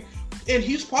play, and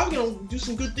he's probably going to do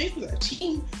some good things with that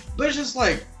team. But it's just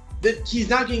like, that he's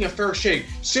not getting a fair shake.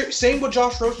 Same with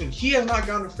Josh Rosen. He has not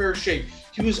gotten a fair shake.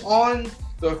 He was on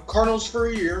the Cardinals for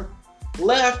a year,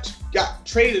 left, got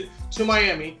traded to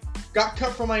Miami, got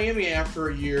cut from Miami after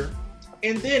a year,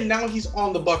 and then now he's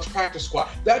on the Bucs practice squad.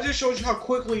 That just shows you how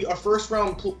quickly a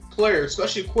first-round player,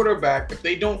 especially a quarterback, if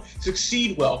they don't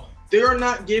succeed well, they are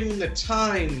not given the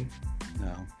time.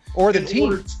 No. Or the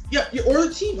team. Or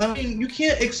the team. I mean, you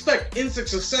can't expect instant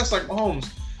success like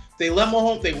Mahomes. They let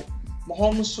Mahomes.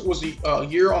 Mahomes was a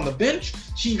year on the bench.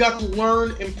 He got to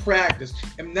learn and practice,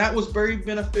 and that was very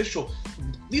beneficial.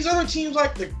 These other teams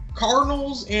like the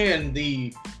Cardinals and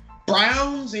the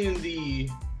Browns and the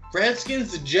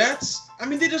Redskins, the Jets, I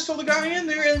mean, they just throw the guy in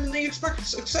there and they expect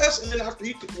success, and then after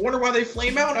you wonder why they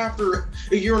flame out after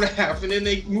a year and a half, and then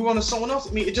they move on to someone else.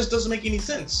 I mean, it just doesn't make any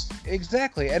sense.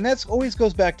 Exactly, and that's always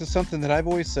goes back to something that I've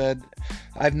always said.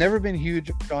 I've never been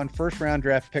huge on first-round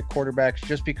draft pick quarterbacks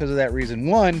just because of that reason.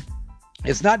 One,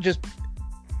 it's not just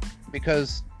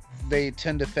because they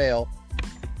tend to fail.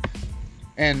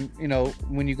 And, you know,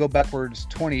 when you go backwards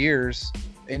 20 years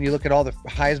and you look at all the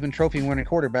Heisman Trophy winning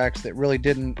quarterbacks that really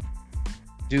didn't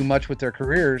do much with their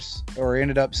careers or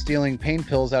ended up stealing pain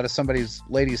pills out of somebody's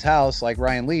lady's house like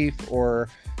Ryan Leaf or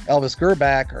Elvis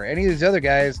Grbac or any of these other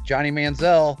guys, Johnny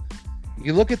Manziel,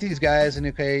 you look at these guys and,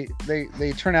 okay,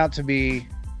 they turn out to be,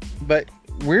 but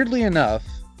weirdly enough,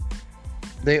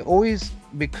 they always,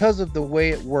 because of the way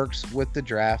it works with the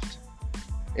draft,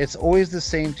 it's always the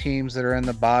same teams that are in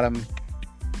the bottom,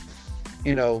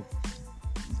 you know,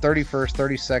 31st,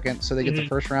 32nd, so they get the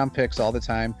first round picks all the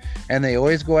time, and they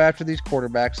always go after these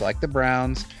quarterbacks like the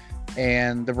Browns,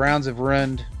 and the Browns have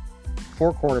ruined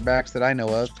 4 quarterbacks that I know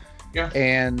of,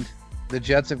 and the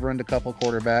Jets have ruined a couple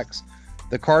quarterbacks.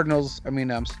 The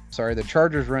the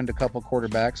Chargers ruined a couple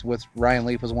quarterbacks, with Ryan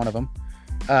Leaf was one of them.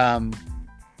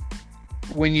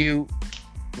 When you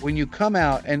come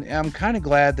out, and I'm kind of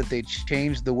glad that they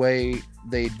changed the way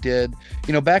they did.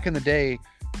 You know, back in the day,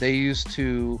 they used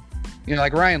to, you know,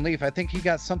 like Ryan Leaf, I think he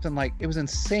got something like, it was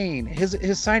insane.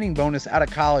 His signing bonus out of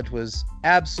college was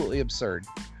absolutely absurd.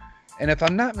 And if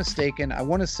I'm not mistaken, I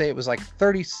want to say it was like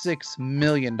 $36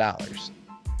 million.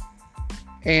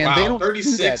 And they don't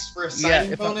 36 for a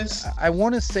signing bonus? I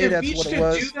want to say that's what it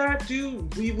was. If we could do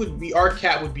that, dude, our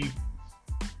cat would be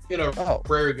in a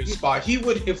very good spot. He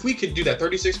would, if we could do that,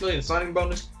 36 million signing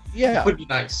bonus, it would be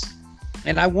nice.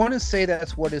 And I want to say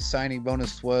that's what his signing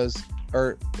bonus was,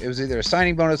 or it was either a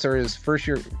signing bonus or his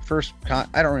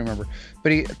I don't remember.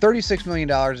 But $36 million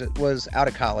was out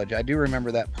of college. I do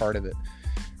remember that part of it.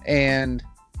 And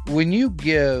when you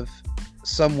give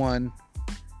someone,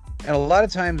 and a lot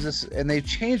of times and they've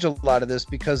changed a lot of this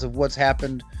because of what's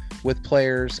happened with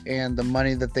players and the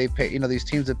money that they pay, you know, these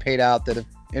teams have paid out that have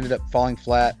ended up falling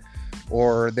flat,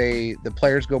 or the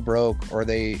players go broke, or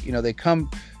they come.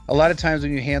 A lot of times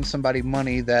when you hand somebody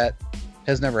money that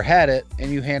has never had it,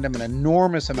 and you hand them an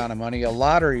enormous amount of money, a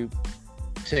lottery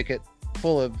ticket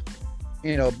full of,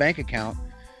 you know, bank account,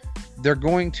 they're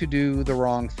going to do the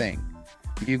wrong thing.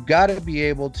 You've got to be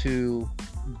able to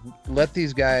let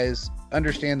these guys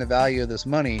understand the value of this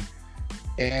money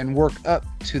and work up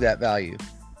to that value.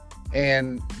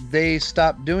 And they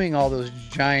stopped doing all those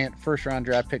giant first round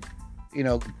draft pick, you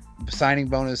know, signing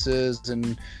bonuses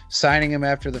and signing them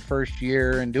after the first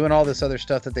year and doing all this other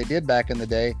stuff that they did back in the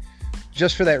day,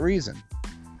 just for that reason.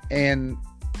 And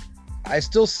I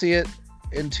still see it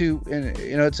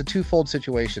it's a twofold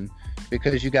situation,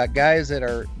 because you got guys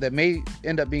that may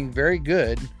end up being very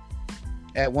good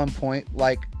at one point,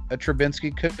 like a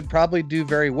Trubinsky could probably do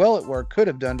very well at work, could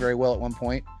have done very well at one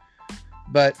point,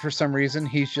 but for some reason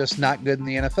he's just not good in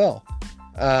the NFL.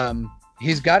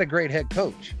 He's got a great head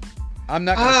coach. I'm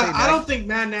not going to say I don't think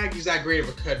Matt Nagy's that great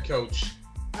of a head coach.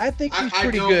 I think he's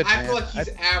pretty good. I feel like he's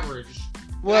average.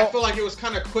 Well, I feel like it was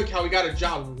kind of quick how he got a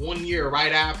job 1 year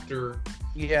right after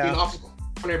being offensive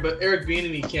coordinator, but Eric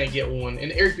Bieniemy can't get one,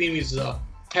 and Eric Bieniemy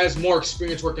has more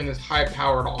experience working this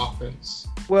high-powered offense.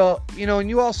 Well, you know, and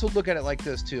you also look at it like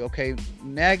this too. Okay,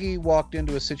 Nagy walked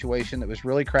into a situation that was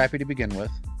really crappy to begin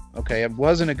with. Okay, it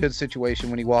wasn't a good situation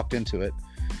when he walked into it.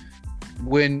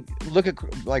 When look at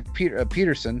like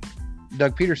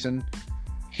Doug Peterson,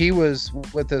 he was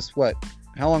with us.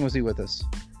 How long was he with us?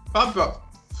 About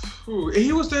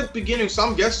He was there at the beginning, so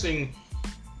I'm guessing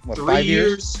what, 3 5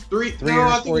 years? Three No,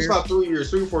 years, I think it's about 3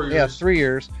 years, 3 or 4 years. Yeah, 3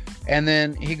 years. And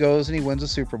then he goes and he wins a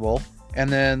Super Bowl.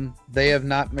 And then they have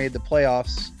not made the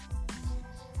playoffs.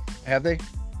 Have they?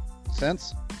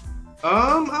 Since?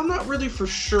 I'm not really for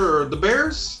sure. The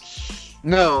Bears?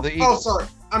 No, the Eagles. Oh, sorry.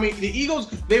 I mean, the Eagles,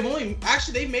 they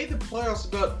made the playoffs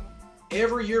about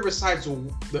every year besides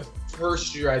the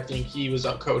first year I think he was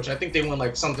a coach. I think they won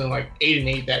like something like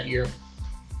 8-8 that year.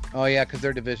 Oh yeah, because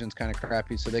their division's kind of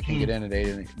crappy, so they can get in at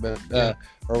 8-8, but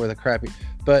or with a crappy.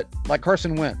 But like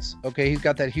Carson Wentz, okay, he's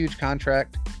got that huge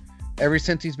contract. Ever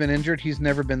since he's been injured, he's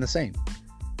never been the same,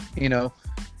 you know.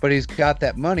 But he's got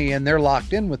that money, and they're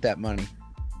locked in with that money.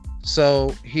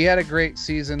 So he had a great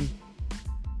season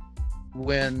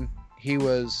when he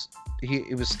was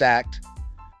stacked,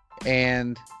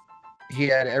 and he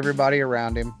had everybody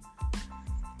around him.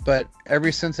 But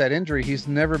ever since that injury, he's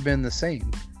never been the same.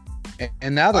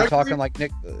 And now they're talking like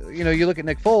Nick. You know, you look at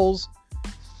Nick Foles.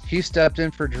 He stepped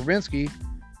in for Trubinsky,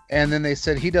 and then they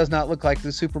said he does not look like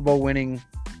the Super Bowl winning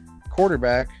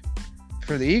quarterback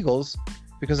for the Eagles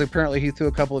because apparently he threw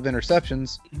a couple of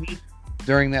interceptions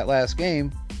during that last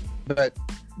game. But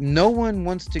no one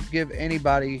wants to give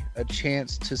anybody a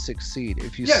chance to succeed.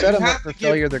 If you set them up for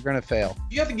failure, they're going to fail.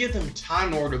 You have to give them time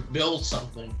in order to build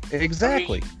something.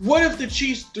 Exactly. I mean, what if the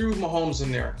Chiefs threw Mahomes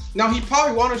in there? Now, he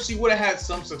probably wanted to see would have had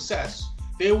some success.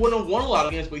 They wouldn't have won a lot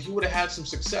of games, but he would have had some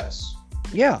success.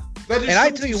 Yeah. That and I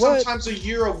tell you what, sometimes a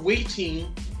year of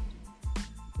waiting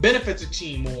benefits a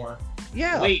team more.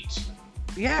 Yeah. Wait.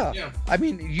 Yeah. I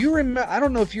mean, I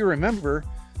don't know if you remember,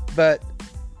 but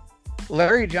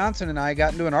Larry Johnson and I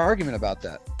got into an argument about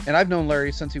that. And I've known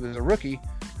Larry since he was a rookie.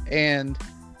 And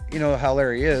you know how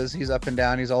Larry is. He's up and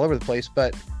down. He's all over the place.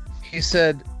 But he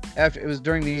said, after it was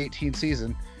during the 2018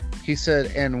 season, he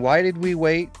said, and why did we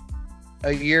wait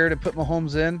a year to put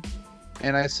Mahomes in?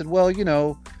 And I said, well, you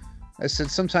know, I said,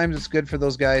 sometimes it's good for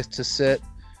those guys to sit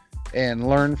and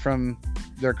learn from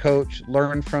their coach,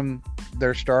 learn from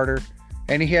their starter.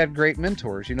 And he had great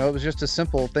mentors. You know, it was just a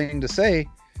simple thing to say.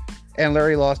 And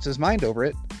Larry lost his mind over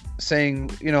it,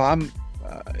 saying, you know,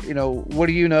 what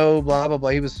do you know? Blah, blah,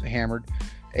 blah. He was hammered.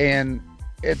 And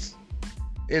it's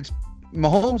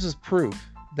Mahomes' proof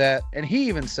that, and he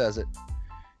even says it,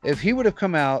 if he would have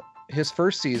come out his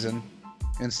first season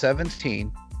in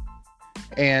 17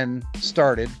 and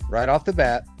started right off the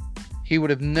bat, he would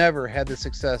have never had the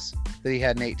success that he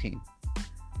had in 18.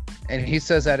 And he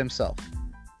says that himself.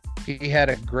 He had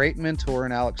a great mentor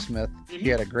in Alex Smith. He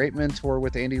had a great mentor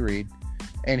with Andy Reid,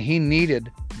 and he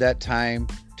needed that time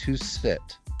to sit.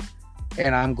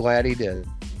 And I'm glad he did,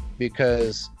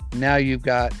 because now you've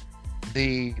got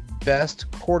the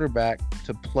best quarterback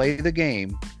to play the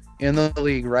game in the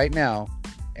league right now,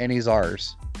 and he's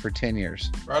ours for 10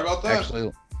 years. Right about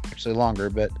that. Actually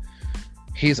longer, but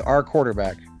he's our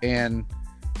quarterback. And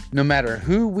no matter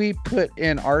who we put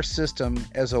in our system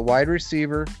as a wide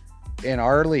receiver in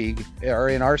our league or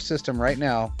in our system right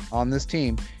now on this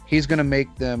team, he's going to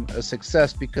make them a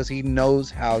success because he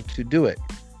knows how to do it.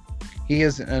 He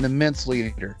is an immense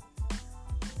leader.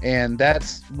 And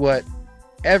that's what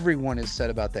everyone has said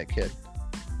about that kid.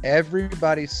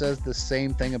 Everybody says the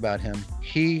same thing about him.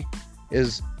 He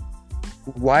is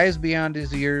wise beyond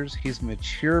his years. He's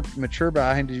mature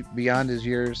beyond his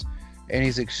years. And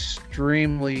he's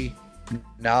extremely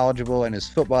knowledgeable, and his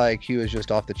football IQ is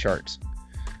just off the charts.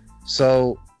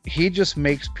 So he just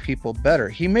makes people better.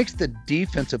 He makes the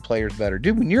defensive players better.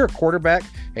 Dude, when you're a quarterback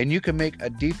and you can make a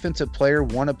defensive player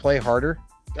want to play harder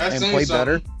and play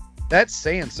better, that's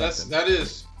saying something. That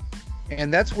is.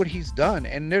 And that's what he's done.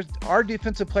 And our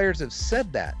defensive players have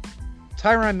said that.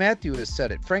 Tyrann Mathieu has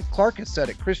said it. Frank Clark has said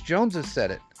it. Chris Jones has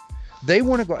said it. They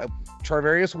want to go.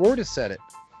 Charvarius Ward has said it.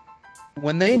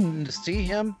 When they see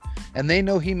him and they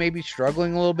know he may be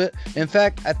struggling a little bit. In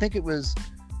fact, I think it was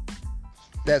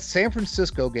that San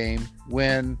Francisco game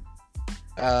when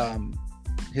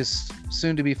his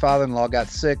soon-to-be father-in-law got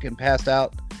sick and passed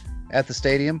out at the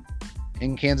stadium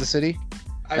in Kansas City,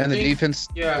 and the defense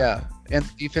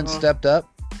stepped up.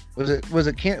 Was it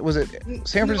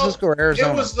San Francisco or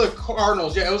Arizona? It was the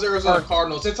Cardinals. Yeah, it was Arizona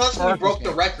Cardinals. It's actually broke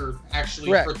the record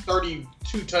actually for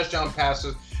 32 touchdown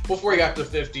passes before he got to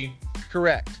 50.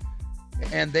 Correct.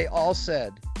 And they all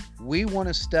said, we want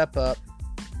to step up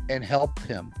and help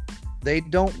him. They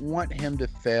don't want him to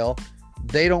fail.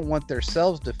 They don't want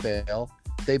themselves to fail.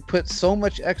 They put so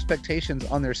much expectations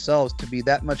on themselves to be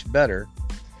that much better.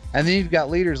 And then you've got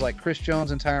leaders like Chris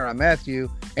Jones and Tyrann Mathieu,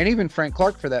 and even Frank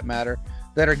Clark for that matter,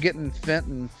 that are getting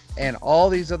Fenton and all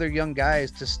these other young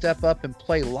guys to step up and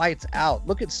play lights out.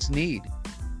 Look at Snead.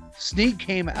 Snead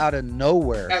came out of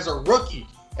nowhere. As a rookie.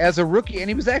 as a rookie, and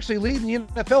he was actually leading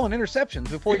the NFL in interceptions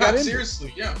before he got injured.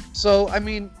 Seriously, yeah. So, I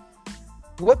mean,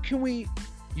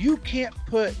 you can't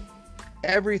put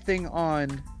everything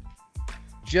on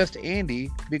just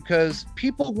Andy, because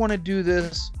people want to do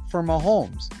this for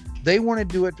Mahomes. They want to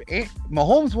do it.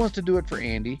 Mahomes wants to do it for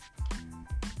Andy.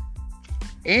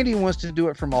 Andy wants to do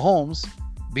it for Mahomes.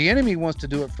 Bieniemy wants to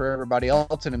do it for everybody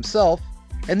else and himself.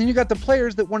 And then you got the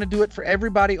players that want to do it for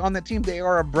everybody on the team. They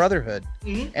are a brotherhood.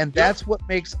 Mm-hmm. And that's what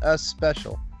makes us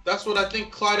special. That's what I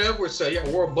think Clyde Edwards said. Yeah,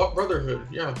 we're a brotherhood.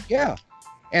 Yeah. Yeah.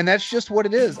 And that's just what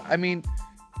it is. I mean,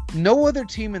 no other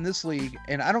team in this league,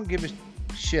 and I don't give a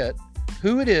shit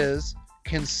who it is,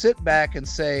 can sit back and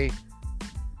say,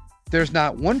 there's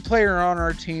not one player on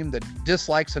our team that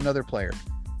dislikes another player.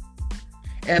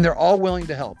 And they're all willing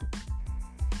to help.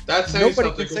 That's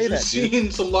nobody can say that. You've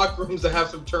seen some locker rooms that have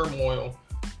some turmoil.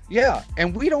 Yeah,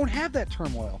 and we don't have that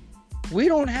turmoil. We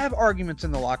don't have arguments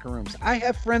in the locker rooms. I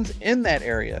have friends in that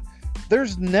area.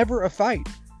 There's never a fight.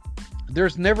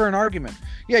 There's never an argument.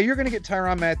 Yeah, you're going to get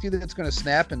Tyrann Mathieu that's going to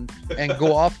snap and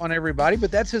go off on everybody,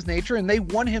 but that's his nature, and they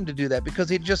want him to do that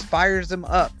because it just fires them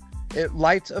up. It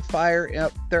lights a fire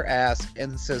up their ass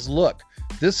and says, look,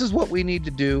 this is what we need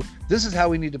to do. This is how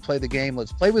we need to play the game.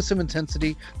 Let's play with some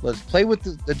intensity. Let's play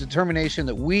with the determination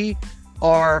that we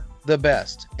are the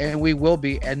best, and we will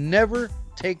be, and never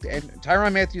take. And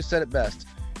Tyrann Mathieu said it best.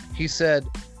 He said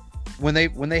when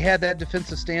they had that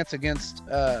defensive stance against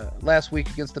last week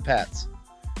against the Pats,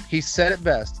 he said it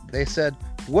best. They said,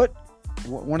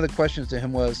 one of the questions to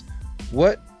him was,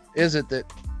 what is it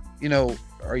that,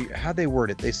 how'd they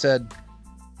word it? They said,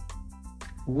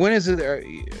 when is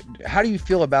it, how do you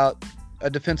feel about a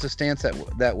defensive stance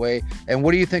that way? And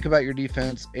what do you think about your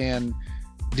defense? And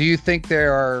do you think they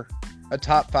are a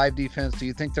top 5 defense? Do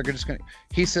you think they're just going to,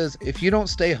 he says, if you don't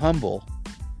stay humble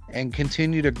and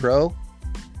continue to grow,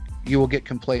 you will get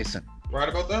complacent. Right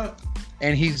about that.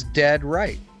 And he's dead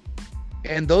right.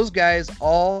 And those guys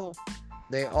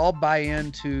they all buy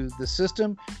into the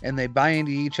system, and they buy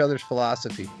into each other's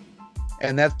philosophy.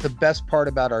 And that's the best part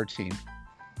about our team.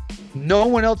 No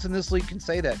one else in this league can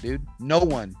say that, dude. No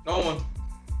one.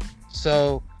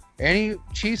 So any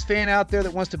Chiefs fan out there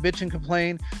that wants to bitch and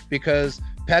complain because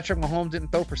Patrick Mahomes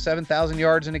didn't throw for 7,000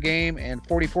 yards in a game and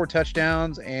 44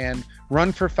 touchdowns and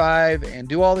run for 5 and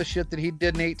do all the shit that he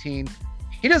did in 18,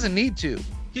 he doesn't need to.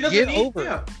 He doesn't need.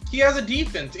 Yeah, he has a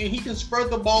defense and he can spread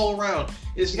the ball around.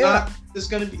 It's not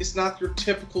your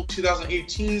typical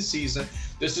 2018 season.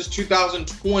 This is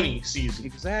 2020 season.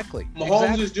 Exactly.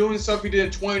 Mahomes is doing stuff he did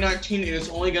in 2019, and it's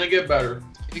only going to get better.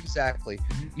 Exactly.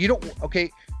 You don't. Okay.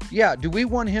 Yeah. Do we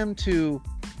want him to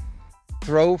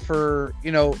throw for,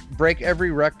 break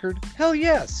every record? Hell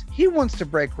yes. He wants to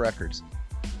break records.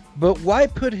 But why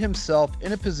put himself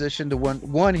in a position to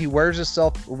one, he wears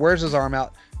his arm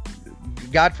out.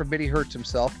 God forbid he hurts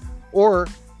himself, or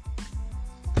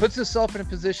puts himself in a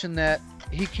position that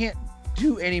he can't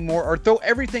do anymore, or throw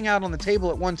everything out on the table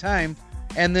at one time,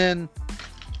 and then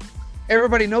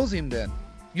everybody knows him. Then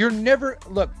you're never,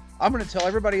 look, I'm going to tell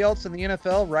everybody else in the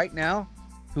NFL right now,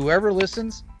 whoever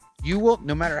listens, you will,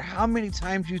 no matter how many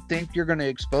times you think you're going to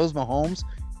expose Mahomes,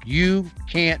 you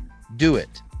can't do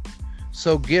it.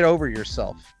 So get over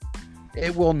yourself.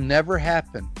 It will never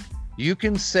happen. You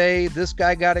can say this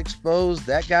guy got exposed,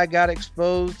 that guy got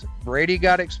exposed, Brady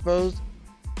got exposed.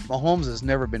 Mahomes has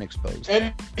never been exposed.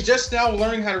 And he's just now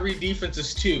learning how to read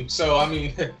defenses too. So, I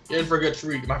mean, you're in for a good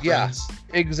treat, my friends. Yeah,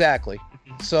 exactly.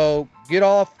 So get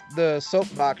off the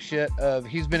soapbox shit of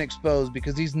he's been exposed,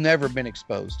 because he's never been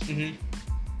exposed. Mm-hmm.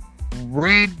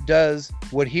 Reed does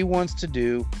what he wants to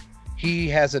do. He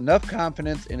has enough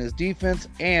confidence in his defense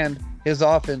and his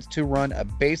offense to run a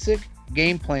basic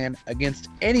game plan against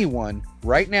anyone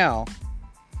right now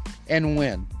and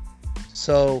win.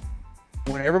 So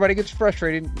when everybody gets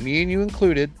frustrated, me and you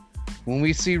included, when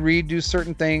we see Reed do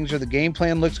certain things or the game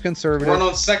plan looks conservative, run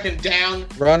on second down,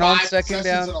 things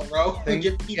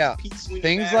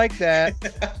like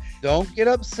that, don't get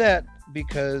upset,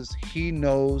 because he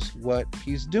knows what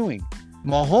he's doing.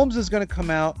 Mahomes is going to come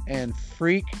out and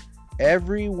freak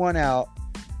everyone out,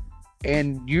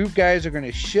 and you guys are going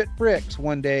to shit bricks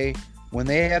one day when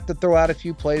they have to throw out a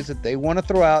few plays that they want to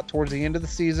throw out towards the end of the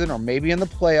season, or maybe in the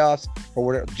playoffs, or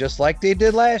whatever, just like they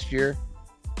did last year.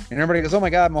 And everybody goes, oh my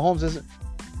God,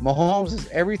 Mahomes is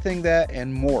everything that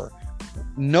and more.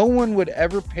 No one would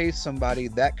ever pay somebody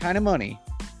that kind of money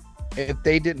if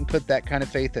they didn't put that kind of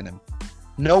faith in him.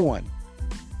 No one.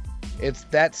 It's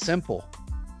that simple.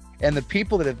 And the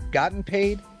people that have gotten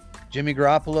paid, Jimmy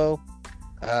Garoppolo,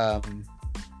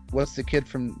 what's the kid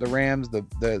from the Rams, the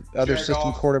other Jared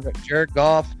system Goff. Quarterback, Jared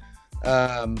Goff,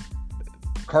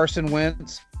 Carson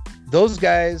Wentz, those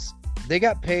guys, they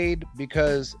got paid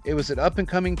because it was an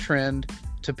up-and-coming trend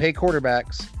to pay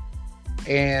quarterbacks,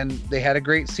 and they had a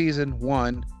great season,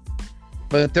 one,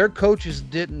 but their coaches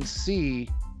didn't see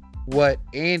what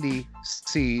Andy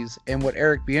sees and what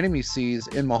Eric Bieniemy sees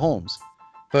in Mahomes.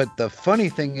 But the funny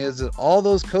thing is that all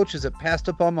those coaches that passed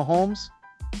up on Mahomes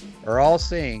are all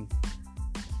saying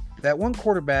that one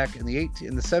quarterback in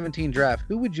the 17 draft,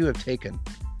 who would you have taken?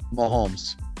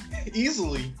 Mahomes.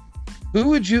 Easily. Who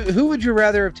would you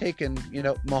rather have taken,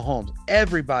 Mahomes?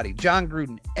 Everybody, John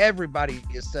Gruden, everybody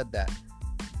has said that.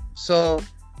 So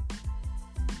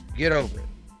get over it.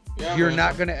 Yeah, you're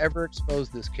not going to ever expose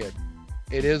this kid.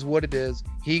 It is what it is.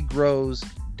 He grows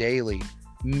daily.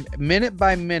 Minute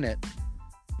by minute,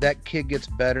 that kid gets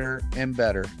better and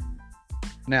better.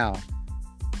 Now,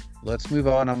 let's move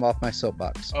on. I'm off my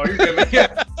soapbox. Oh, you're good, man.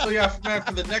 Yeah. So, man,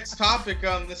 for the next topic,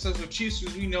 this is the Chiefs,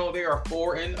 as we know, they are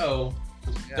 4-0.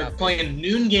 Yeah, they're playing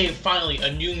noon game, finally,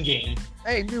 a noon game.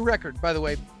 Hey, new record, by the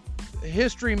way.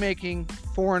 History-making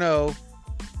 4-0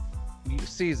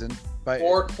 season.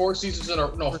 Four seasons in a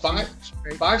row. No,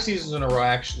 five seasons in a row,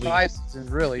 actually. 5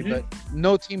 seasons, really. Mm-hmm. But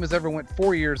no team has ever went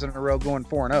 4 years in a row going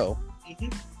 4-0. Mm-hmm.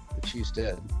 The Chiefs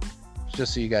did.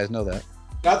 Just so you guys know that.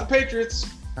 Not the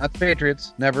Patriots. Not the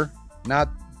Patriots. Never. Not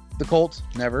the Colts.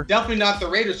 Never. Definitely not the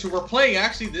Raiders, who we're playing,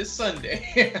 actually, this Sunday.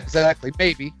 Exactly.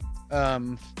 Maybe.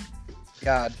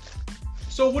 God.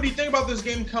 So what do you think about this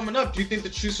game coming up? Do you think the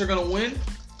Chiefs are going to win?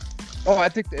 Oh, I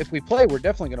think if we play, we're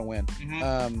definitely going to win.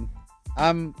 Mm-hmm.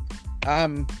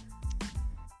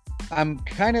 I'm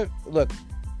kind of, look,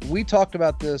 we talked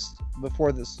about this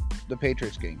before the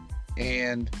Patriots game,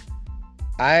 and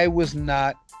I was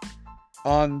not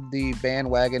on the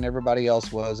bandwagon everybody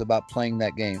else was about playing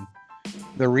that game.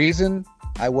 The reason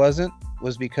I wasn't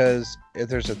was because if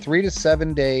there's a 3 to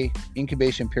 7 day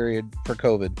incubation period for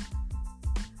COVID,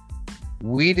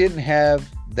 we didn't have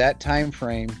that time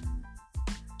frame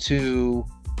to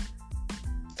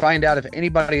find out if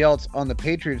anybody else on the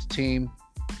Patriots team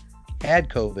had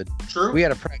COVID. True. We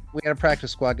had a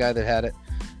practice squad guy that had it.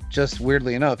 Just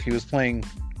weirdly enough, he was playing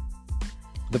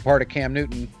the part of Cam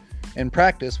Newton in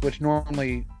practice, which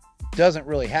normally doesn't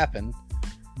really happen.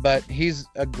 But he's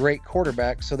a great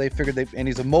quarterback, so they figured and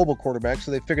he's a mobile quarterback, so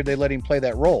they figured they'd let him play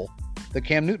that role, the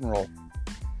Cam Newton role.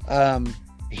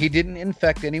 He didn't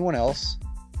infect anyone else,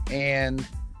 and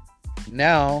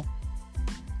now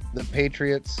the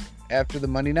Patriots, after the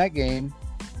Monday night game,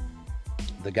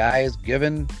 the guy is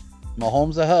giving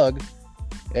Mahomes a hug,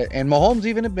 and Mahomes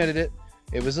even admitted it.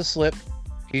 It was a slip.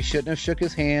 He shouldn't have shook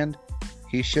his hand.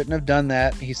 He shouldn't have done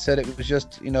that. He said it was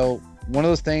just, one of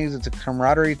those things. It's a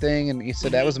camaraderie thing, and he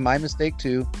said that was my mistake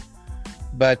too.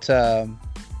 But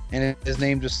and his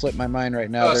name just slipped my mind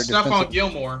right now. Stephon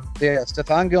Gilmore. Yeah,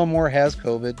 Stephon Gilmore has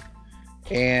COVID,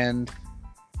 and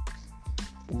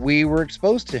we were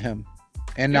exposed to him.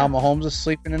 And now Mahomes is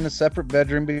sleeping in a separate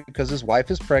bedroom because his wife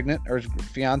is pregnant, or his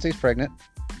fiance is pregnant.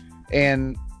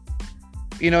 And,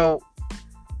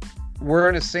 we're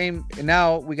in the same.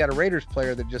 Now we got a Raiders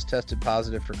player that just tested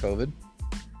positive for COVID.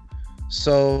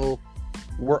 So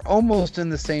we're almost in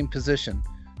the same position.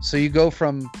 So you go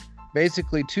from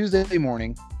basically Tuesday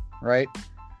morning, right,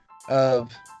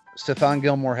 of Stephon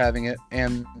Gilmore having it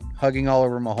and hugging all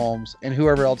over Mahomes and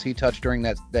whoever else he touched during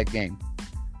that game.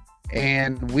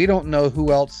 And we don't know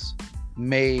who else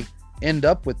may end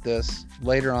up with this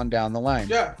later on down the line.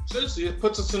 Yeah, seriously, it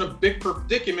puts us in a big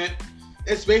predicament.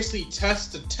 It's basically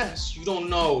test to test. You don't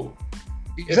know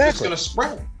if it's going to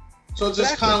spread. So it's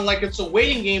just kind of like it's a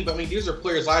waiting game. But I mean, these are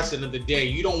players I said of the day.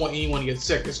 You don't want anyone to get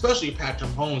sick, especially Patrick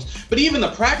Mahomes. But even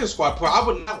the practice squad player, I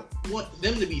would not want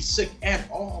them to be sick at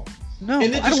all. No,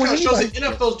 and it just kind of shows that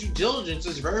NFL's due diligence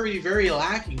is very, very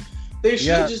lacking. They should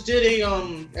have just did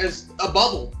as a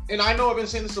bubble. And I know I've been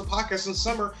saying this in the podcast since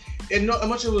summer, and how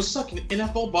much it was sucking. An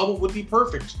NFL bubble would be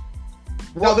perfect.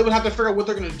 Now they would have to figure out what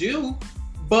they're going to do,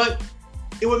 but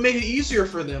it would make it easier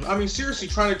for them. I mean, seriously,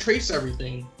 trying to trace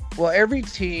everything. Well, every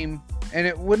team, and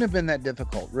it wouldn't have been that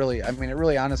difficult, really. I mean, it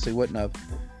really honestly wouldn't have.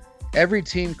 Every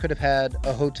team could have had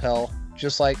a hotel,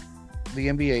 just like the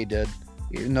NBA did.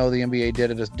 Even though the NBA did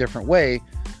it a different way,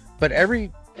 but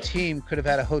every team could have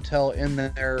had a hotel in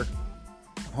their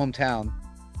hometown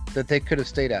that they could have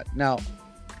stayed at. Now,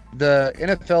 the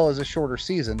NFL is a shorter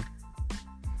season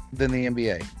than the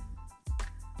NBA,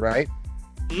 right?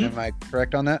 Mm-hmm. Am I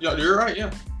correct on that? Yeah, you're right,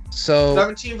 yeah. So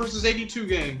 17 versus 82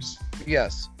 games.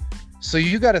 Yes. So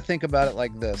you got to think about it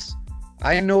like this.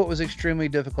 I know it was extremely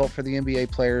difficult for the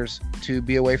NBA players to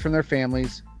be away from their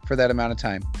families for that amount of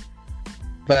time,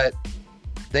 but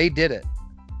they did it.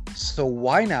 So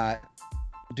why not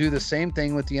do the same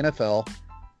thing with the NFL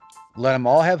let them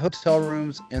all have hotel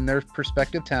rooms in their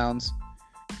respective towns,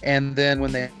 and then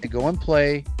when they go and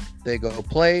play, they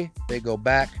go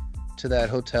back to that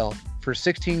hotel for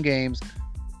 16 games.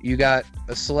 You got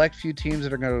a select few teams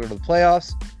that are going to go to the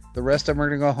playoffs. The rest of them are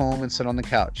going to go home and sit on the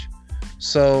couch.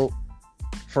 So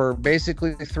for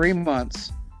basically 3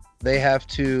 months, they have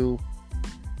to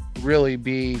really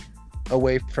be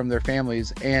away from their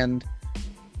families. And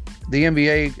the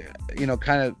NBA, you know,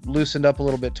 kind of loosened up a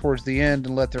little bit towards the end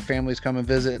and let their families come and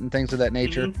visit and things of that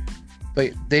nature. Mm-hmm.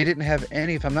 But they didn't have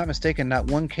any, if I'm not mistaken, not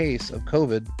one case of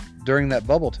COVID during that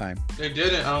bubble time. They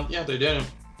didn't. They didn't.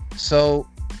 So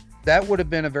that would have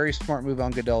been a very smart move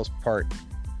on Goodell's part,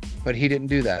 but he didn't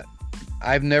do that.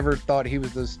 I've never thought he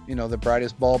was the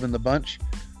brightest bulb in the bunch,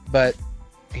 but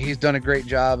he's done a great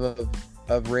job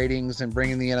of ratings and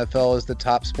bringing the NFL as the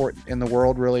top sport in the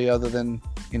world, really, other than,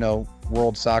 you know,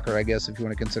 world soccer, I guess, if you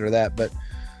want to consider that. But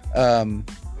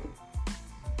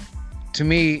to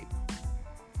me,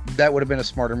 that would have been a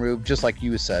smarter move, just like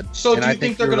you said. So do you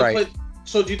think they're going to play?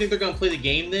 So do you think they're going to play the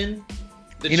game then?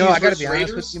 You know, I got to be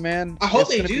honest with you, man. I hope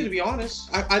they do, to be honest.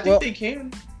 I think they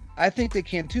can. I think they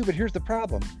can too, but here's the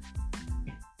problem.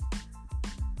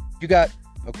 You got,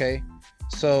 okay,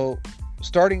 so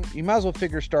you might as well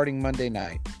figure starting Monday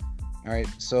night. All right,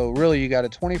 so really you got a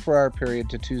 24-hour period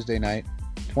to Tuesday night,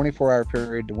 24-hour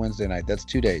period to Wednesday night. That's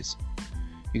 2 days.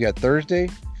 You got Thursday,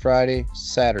 Friday,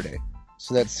 Saturday.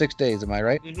 So that's 6 days, am I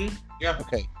right? Mm-hmm. Yeah.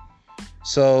 Okay.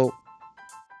 So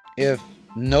if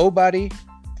nobody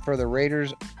for the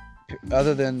Raiders,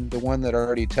 other than the one that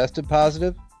already tested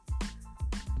positive,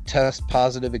 test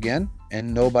positive again,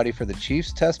 and nobody for the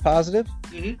Chiefs test positive,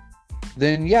 mm-hmm.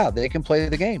 then yeah, they can play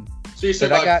the game. So you said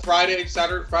like Friday,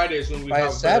 Saturday, Fridays when we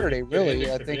have Saturday,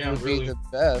 really, I think would be the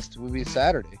best. Would be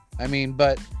Saturday. I mean,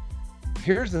 but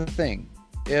here's the thing: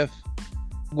 if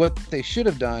what they should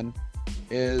have done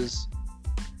is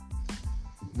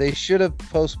they should have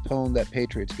postponed that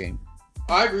Patriots game.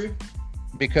 I agree.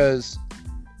 Because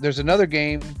there's another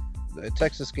game, a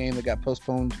Texas game that got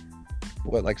postponed,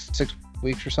 like 6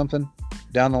 weeks or something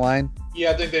down the line?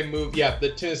 Yeah, I think they moved. Yeah, the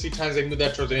Tennessee Titans, they moved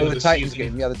that towards the end of the Titans season.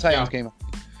 Game. Yeah, the Titans game.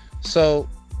 So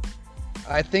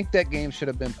I think that game should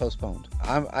have been postponed.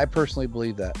 I personally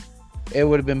believe that. It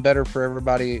would have been better for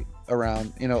everybody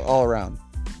around, you know, all around.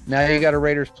 Now you got a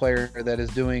Raiders player that is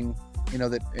doing, you know,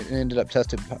 that ended up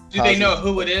tested positive. Do they know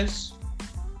who it is?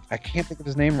 I can't think of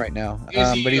his name right now,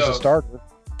 but he's a starter.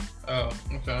 Oh,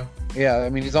 okay. Yeah, I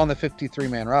mean, he's on the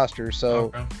 53-man roster,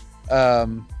 so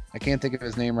okay. I can't think of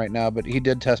his name right now, but he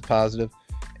did test positive,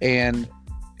 and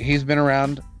he's been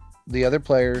around the other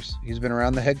players. He's been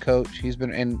around the head coach.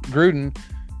 And Gruden,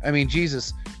 I mean,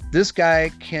 Jesus, this guy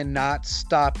cannot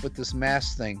stop with this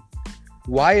mask thing.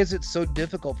 Why is it so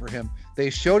difficult for him? They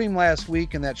showed him last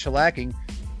week in that shellacking,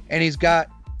 and he's got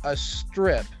a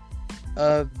strip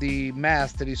of the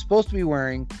mask that he's supposed to be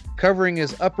wearing covering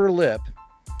his upper lip.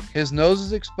 His nose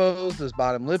is exposed, his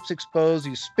bottom lip's exposed,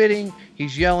 he's spitting,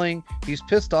 he's yelling, he's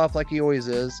pissed off like he always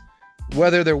is.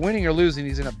 Whether they're winning or losing,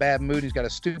 he's in a bad mood, he's got a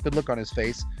stupid look on his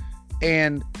face.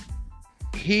 And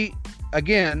he,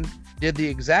 again, did the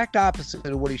exact opposite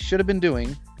of what he should have been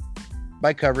doing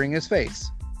by covering his face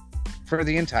for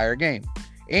the entire game.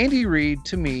 Andy Reid,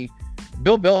 to me,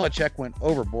 Bill Belichick went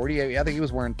overboard. I think he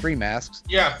was wearing 3 masks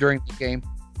during the game.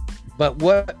 But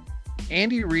what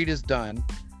Andy Reid has done,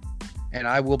 and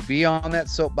I will be on that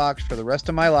soapbox for the rest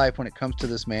of my life when it comes to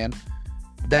this man,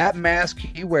 that mask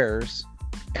he wears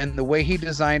and the way he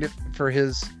designed it for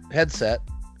his headset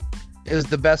is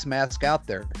the best mask out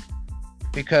there,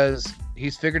 because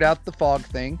he's figured out the fog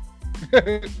thing.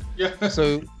 Yeah.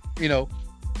 So, you know,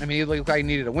 I mean, he looked like he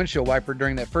needed a windshield wiper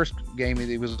during that first game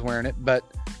he was wearing it, but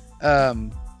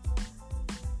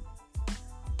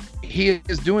he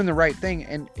is doing the right thing.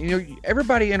 And, you know,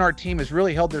 everybody in our team has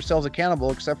really held themselves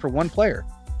accountable except for one player.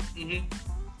 Mm-hmm.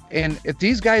 And if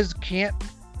these guys can't,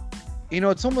 you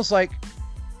know, it's almost like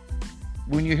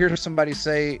when you hear somebody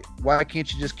say, why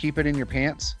can't you just keep it in your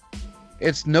pants?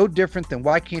 It's no different than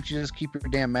why can't you just keep your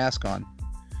damn mask on?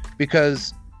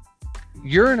 Because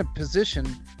you're in a position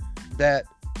that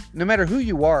no matter who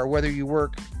you are, whether you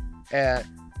work at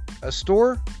a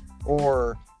store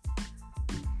or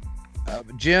a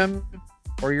gym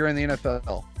or you're in the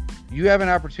NFL, you have an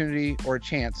opportunity or a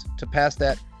chance to pass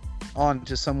that on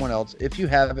to someone else if you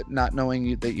have it, not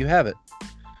knowing that you have it.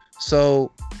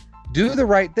 So do the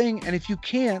right thing, and if you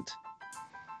can't,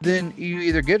 then you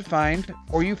either get fined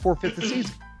or you forfeit the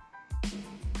season.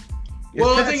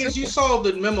 Well, the thing is, you saw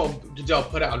the memo Goodell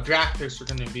put out. Draft picks are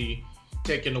going to be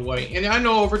taken away, and I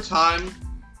know over time,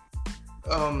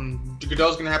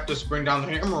 Goodell's going to have to bring down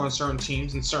the hammer on certain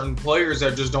teams and certain players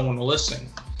that just don't want to listen.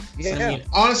 Yeah. I mean,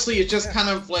 honestly, it's just kind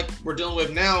of like we're dealing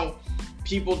with now.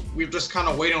 We're just kind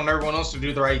of waiting on everyone else to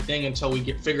do the right thing until we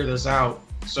figure this out.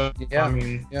 So, yeah. I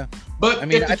mean, yeah.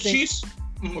 But if the Chiefs...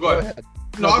 Go ahead.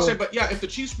 No, I'll say, but yeah, if the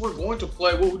Chiefs were going to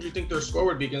play, what would you think their score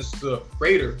would be against the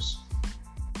Raiders?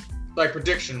 Like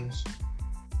predictions.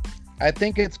 I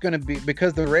think it's going to be,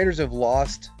 because the Raiders have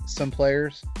lost some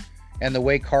players, and the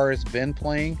way Carr has been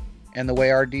playing, and the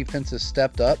way our defense has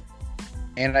stepped up,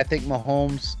 and I think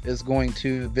Mahomes is going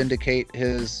to vindicate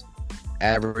his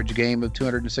average game of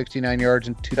 269 yards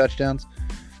and 2 touchdowns.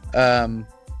 I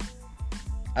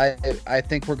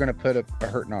think we're going to put a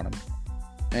hurting on him.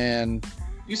 And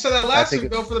you said that last week,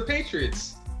 though, for the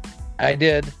Patriots. I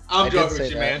did. I'm joking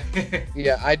with you, man. man.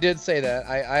 Yeah, I did say that.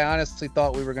 I honestly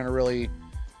thought we were going to really...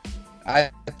 I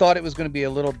thought it was going to be a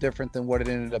little different than what it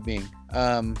ended up being.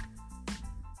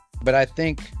 But I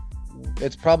think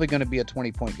it's probably going to be a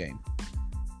 20-point game.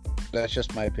 That's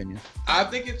just my opinion. I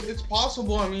think it's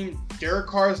possible. I mean, Derek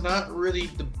Carr is not really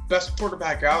the best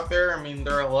quarterback out there. I mean,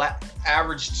 they're a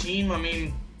average team. I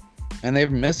mean... And they're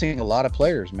missing a lot of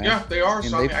players, man. Yeah, they are.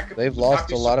 They've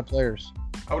lost a lot of players.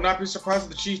 I would not be surprised if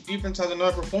the Chiefs defense has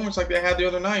another performance like they had the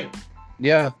other night.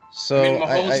 Yeah, so... I mean,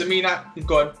 Mahomes to me, not...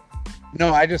 Go ahead.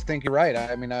 No, I just think you're right.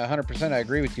 I mean, 100% I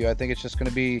agree with you. I think it's just going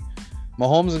to be...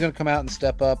 Mahomes is going to come out and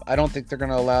step up. I don't think they're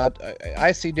going to allow...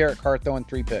 I see Derek Carr throwing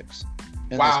 3 picks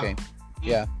in this game.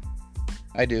 Yeah,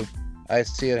 I do. I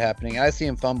see it happening. I see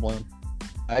him fumbling.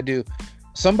 I do.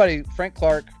 Frank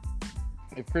Clark,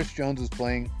 if Chris Jones is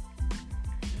playing,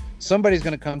 somebody's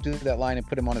going to come to that line and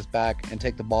put him on his back and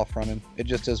take the ball from him. It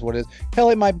just is what it is. Hell,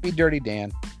 it might be Dirty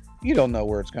Dan. You don't know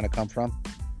where it's going to come from.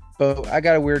 But I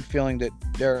got a weird feeling that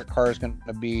Derek Carr is going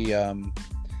to be...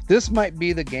 this might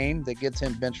be the game that gets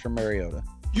him benched from Mariota.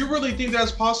 You really think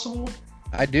that's possible?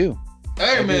 I do.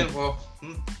 Hey, man. Well...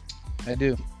 I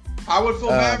do. I would feel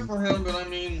bad for him, but I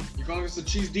mean, you're going against the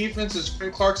Chiefs defense. As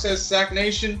Frank Clark says, Sack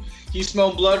Nation, he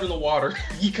smelled blood in the water.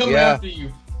 He coming after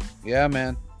you. Yeah,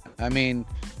 man. I mean,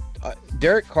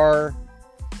 Derek Carr,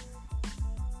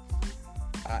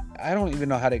 I don't even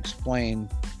know how to explain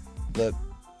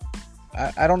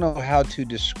I don't know how to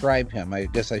describe him, I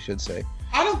guess I should say.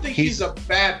 I don't think he's a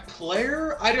bad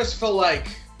player. I just feel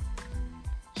like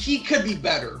he could be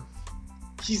better.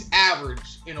 He's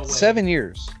average in a way. 7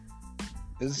 years.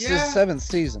 This is his 7th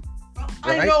season.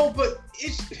 Right? I know, but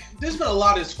there's been a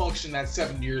lot of dysfunction in that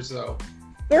 7 years, though.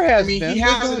 There has been. I mean, he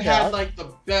hasn't had, like,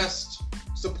 the best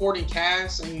supporting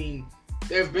cast. I mean,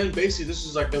 they've been basically, this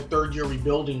is like their 3rd year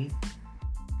rebuilding.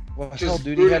 Well, hell,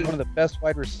 dude, he had one of the best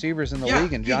wide receivers in the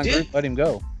league, and John Gruden let him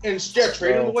go. And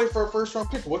traded him away for a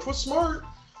 1st-round pick, which was smart.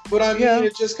 But, I mean,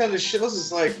 it just kind of shows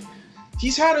it's like,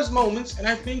 he's had his moments, and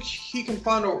I think he can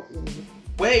find a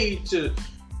way to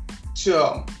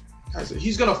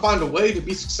he's going to find a way to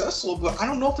be successful, but I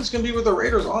don't know if it's going to be with the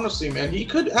Raiders, honestly, man. He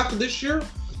could, after this year,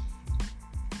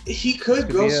 he could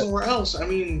go somewhere else. I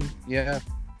mean... Yeah.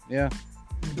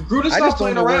 Gruden's not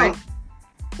playing around.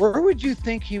 Where would you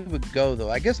think he would go, though?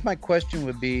 I guess my question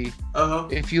would be,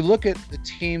 if you look at the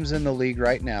teams in the league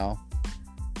right now,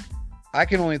 I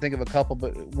can only think of a couple,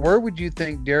 but where would you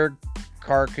think Derek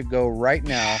Carr could go right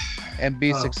now and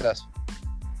be successful?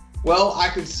 Well, I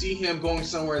could see him going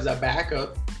somewhere as a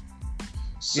backup.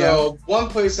 So one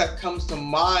place that comes to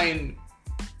mind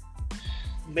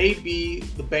may be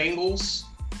the Bengals,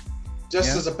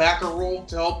 just as a backer role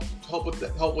to help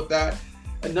with that.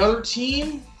 Another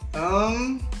team,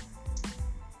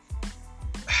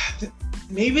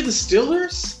 maybe the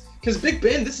Steelers, because Big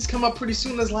Ben, this has come up pretty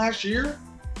soon as last year.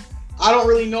 I don't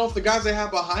really know if the guys they have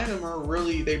behind them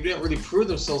they didn't really prove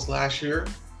themselves last year.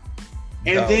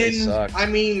 And then, I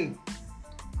mean,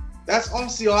 that's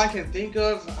honestly all I can think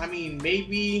of. I mean,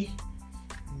 maybe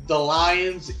the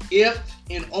Lions, if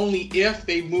and only if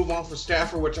they move on for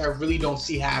Stafford, which I really don't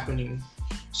see happening.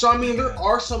 So, I mean, there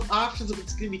are some options, but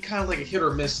it's going to be kind of like a hit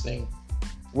or miss thing.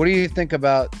 What do you think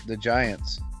about the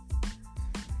Giants?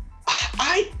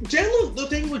 The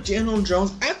thing with Daniel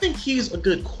Jones, I think he's a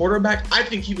good quarterback. I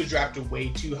think he was drafted way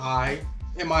too high,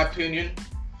 in my opinion.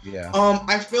 Yeah.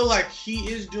 I feel like he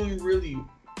is doing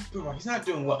he's not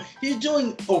doing well. He's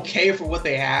doing okay for what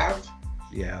they have.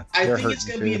 Yeah. I think it's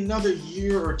going to be another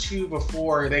year or two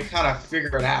before they kind of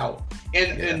figure it out.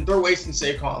 And they're wasting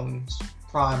Saquon's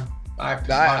prime.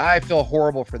 I feel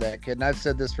horrible for that kid, and I've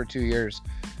said this for 2 years.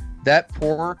 That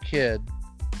poor kid,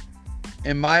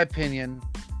 in my opinion,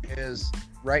 is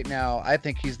right now, I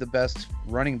think he's the best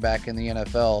running back in the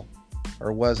NFL,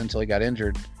 or was until he got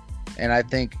injured. And I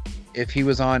think if he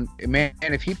was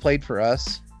if he played for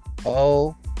us,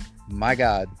 oh my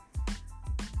God.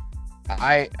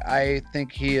 I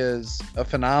think he is a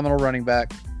phenomenal running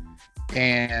back.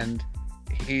 and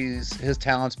his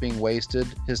talent's being wasted.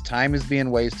 His time is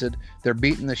being wasted. They're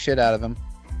beating the shit out of him,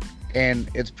 and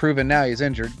it's proven now he's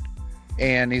injured,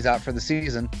 and he's out for the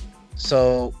season.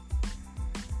 So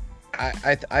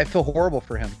I feel horrible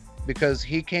for him because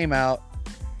he came out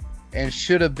and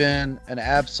should have been an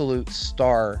absolute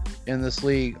star in this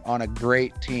league on a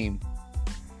great team,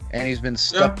 and he's been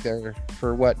stuck there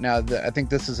for what now? I think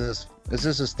this is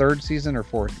his third season or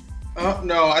fourth?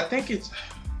 No, I think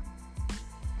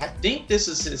this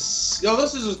is his. No,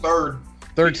 this is his third.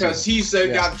 Because season.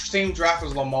 He's got the same draft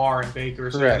as Lamar and Baker.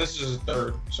 So yeah, this is his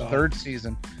third. So. Third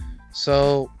season.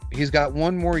 So he's got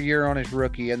one more year on his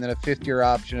rookie, and then a fifth-year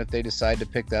option if they decide to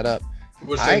pick that up.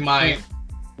 Which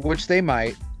they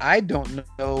might. I don't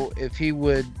know if he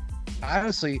would.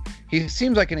 Honestly, he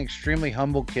seems like an extremely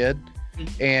humble kid,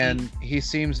 and he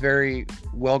seems very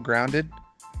well-grounded.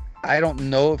 I don't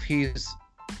know if he's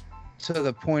to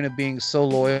the point of being so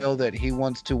loyal that he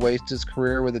wants to waste his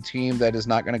career with a team that is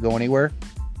not going to go anywhere.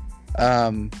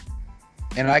 And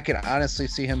I can honestly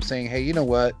see him saying, "Hey, you know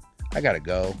what? I got to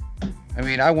go. I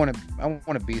mean, I want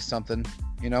to be something.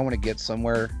 You know, I want to get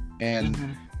somewhere."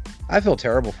 And I feel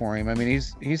terrible for him. I mean,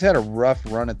 he's had a rough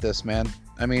run at this, man.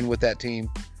 I mean, with that team.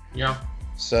 Yeah.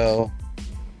 So,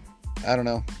 I don't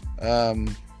know.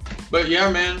 But yeah,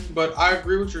 man. But I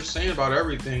agree with what you're saying about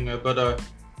everything. But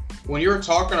when you were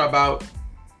talking about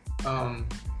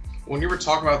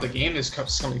the game that's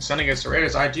coming Sunday against the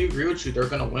Raiders, I do agree with you. They're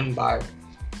going to win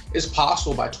it's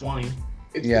possible by 20.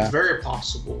 It's very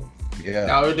possible. Yeah.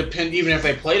 Now it depends. Even if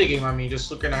they play the game, I mean,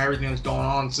 just looking at everything that's going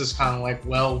on, it's just kind of like,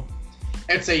 well,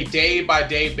 it's a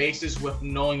day-by-day basis with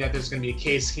knowing that there's going to be a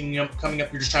case coming up.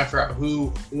 You're just trying to figure out who,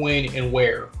 when, and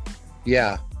where.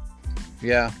 Yeah.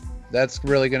 That's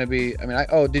really going to be. I mean,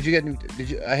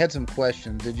 I had some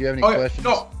questions. Did you have any questions?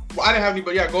 No, I didn't have any.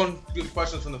 But yeah, go and do the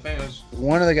questions from the fans.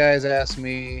 One of the guys asked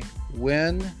me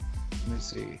when. Let me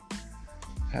see.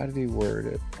 How did he word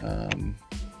it?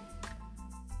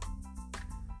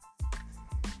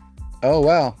 Oh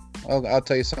wow! I'll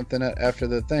tell you something after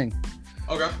the thing.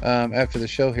 Okay. After the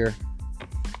show here.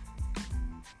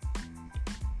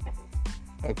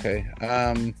 Okay.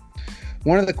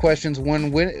 One of the questions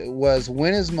when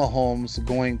is Mahomes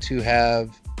going to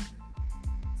have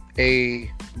a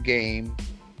game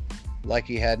like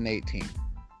he had in 18?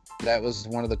 That was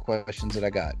one of the questions that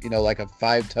I got. You know, like a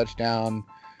 5-touchdown,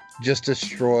 just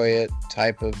destroy it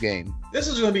type of game. This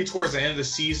is going to be towards the end of the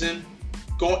season.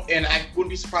 And I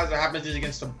wouldn't be surprised if it happens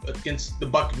against the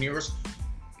Buccaneers,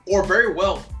 or very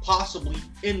well possibly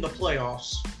in the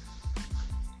playoffs.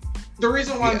 The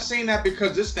reason why I'm saying that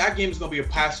because that game is going to be a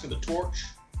pass for the torch,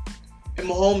 and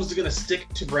Mahomes is going to stick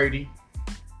to Brady,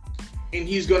 and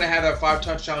he's going to have that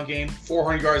 5-touchdown game,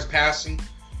 400 yards passing,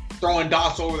 throwing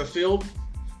dots over the field.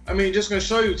 I mean, just going to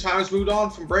show you time's moved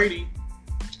on from Brady.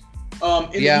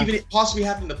 Even it possibly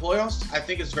happen in the playoffs, I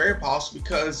think it's very possible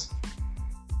because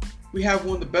we have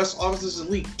one of the best offenses in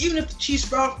the league. Even if the Chiefs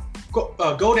go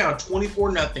down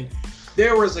 24-0,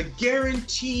 there is a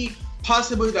guaranteed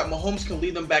possibility that Mahomes can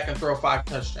lead them back and throw 5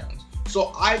 touchdowns.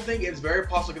 So I think it's very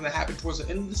possibly going to happen towards the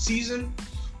end of the season,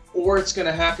 or it's going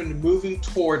to happen moving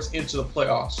towards into the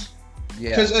playoffs. Yeah.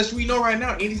 Because as we know right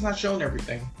now, Andy's not showing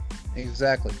everything.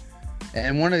 Exactly.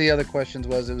 And one of the other questions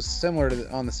was, it was similar to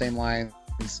on the same lines.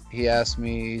 He asked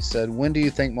me, he said, when do you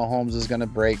think Mahomes is going to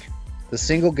break the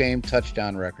single game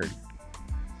touchdown record?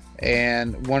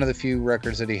 And one of the few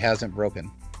records that he hasn't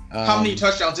broken. How many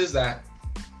touchdowns is that?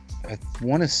 I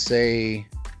want to say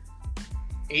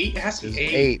 8. It has to be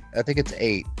 8. I think it's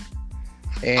 8.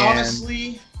 And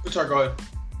honestly, sorry, go ahead.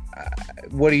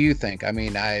 What do you think? I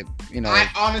mean, I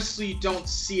honestly don't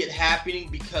see it happening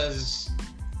because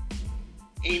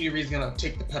Andy Reid's gonna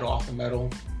take the pedal off the metal.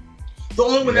 The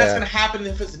only way that's gonna happen is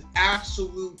if it's an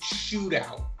absolute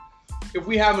shootout. If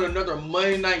we have another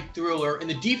Monday Night Thriller and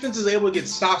the defense is able to get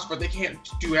stops, but they can't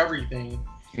do everything.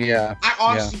 Yeah. I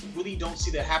honestly really don't see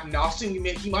that happening. Now,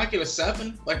 he might get a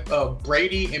 7, like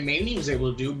Brady and Manning was able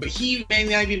to do, but he may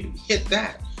not even hit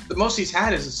that. The most he's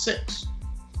had is a 6.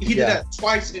 He did that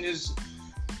twice in his,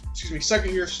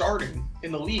 second year starting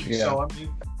in the league. Yeah. So, I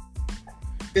mean,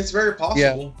 it's very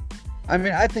possible. Yeah. I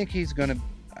mean, I think he's going to,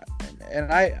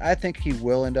 and I think he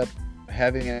will end up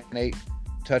having an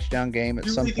 8-touchdown game at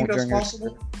some point during his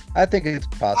career. I think it's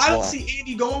possible. I don't see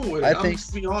Andy going with it. I'm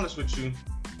just being honest with you.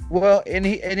 Well, and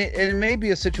it may be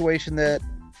a situation that,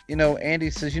 Andy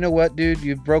says, you know what, dude,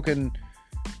 you've broken.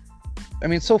 I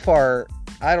mean, so far,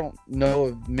 I don't know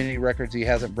of many records he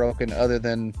hasn't broken other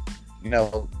than,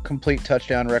 complete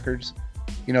touchdown records,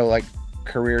 like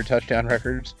career touchdown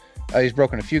records. He's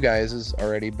broken a few guys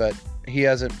already, but he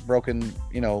hasn't broken,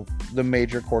 the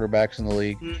major quarterbacks in the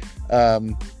league.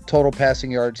 Total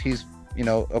passing yards, he's,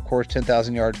 of course,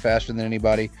 10,000 yards faster than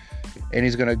anybody, and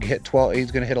he's going to hit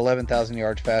 11,000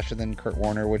 yards faster than Kurt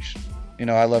Warner, which,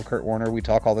 I love Kurt Warner. We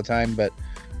talk all the time, but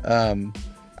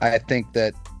I think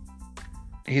that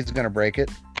he's going to break it.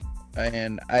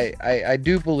 And I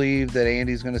do believe that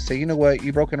Andy's going to say, you know what,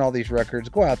 you've broken all these records,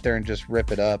 go out there and just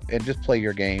rip it up and just play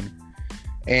your game.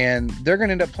 And they're going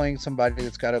to end up playing somebody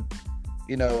that's got a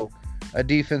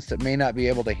defense that may not be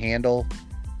able to handle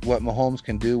what Mahomes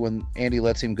can do when Andy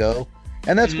lets him go.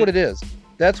 And that's what it is.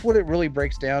 That's what it really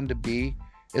breaks down to be,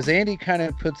 is Andy kind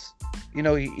of puts,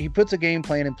 he puts a game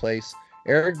plan in place.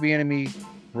 Eric Bieniemy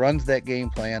runs that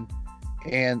game plan,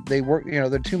 and they work,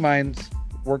 the two minds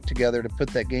work together to put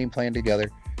that game plan together.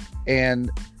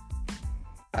 And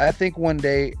I think one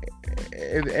day,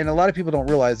 and a lot of people don't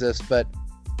realize this, but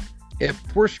if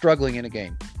we're struggling in a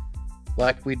game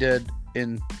like we did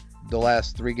in the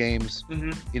last 3 games,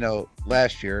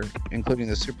 last year, including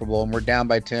the Super Bowl, and we're down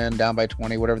by 10, down by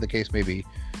 20, whatever the case may be,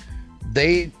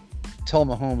 they tell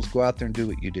Mahomes, go out there and do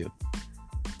what you do.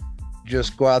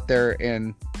 Just go out there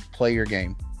and play your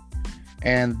game.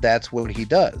 And that's what he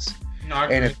does. No, I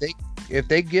agree. And if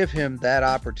they give him that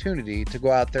opportunity to go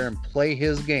out there and play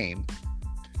his game,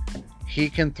 he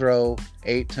can throw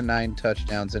 8 to 9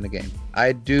 touchdowns in a game.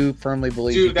 I do firmly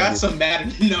believe. Dude, that's some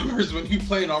Madden numbers when you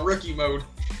playing on rookie mode.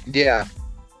 Yeah,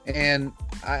 and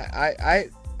I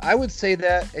would say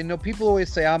that. And people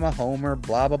always say I'm a homer,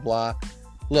 blah blah blah.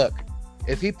 Look,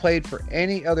 if he played for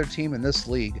any other team in this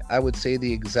league, I would say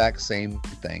the exact same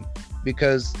thing,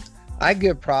 because I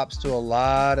give props to a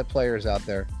lot of players out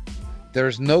there.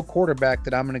 There's no quarterback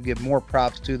that I'm going to give more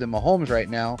props to than Mahomes right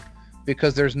now,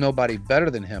 because there's nobody better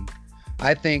than him.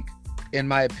 I think, in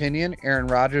my opinion, Aaron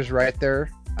Rodgers right there.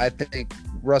 I think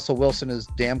Russell Wilson is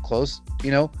damn close.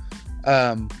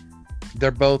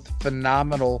 They're both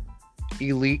phenomenal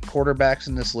elite quarterbacks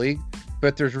in this league,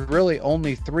 but there's really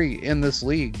only 3 in this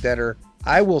league that are,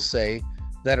 I will say,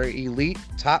 that are elite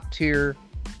top tier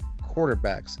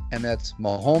quarterbacks, and that's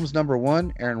Mahomes number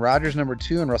 1, Aaron Rodgers number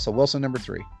 2, and Russell Wilson number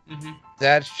 3.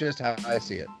 That's just how I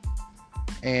see it.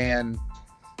 And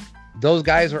those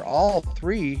guys are all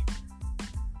 3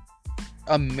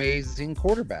 amazing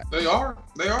quarterbacks. They are.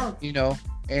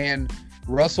 And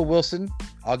Russell Wilson,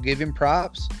 I'll give him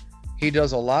props. He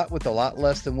does a lot with a lot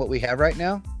less than what we have right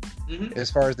now,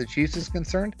 as far as the Chiefs is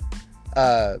concerned.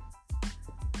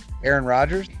 Aaron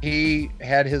Rodgers, he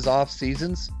had his off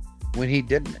seasons when he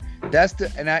didn't.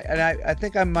 I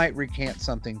think I might recant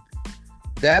something.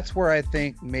 That's where I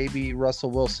think maybe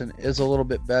Russell Wilson is a little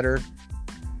bit better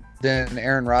than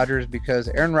Aaron Rodgers, because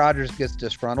Aaron Rodgers gets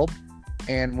disgruntled,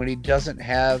 and when he doesn't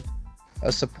have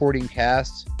a supporting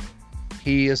cast,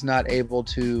 he is not able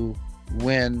to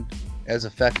win as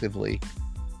effectively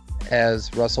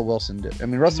as Russell Wilson did. I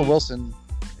mean, Russell Wilson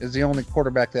is the only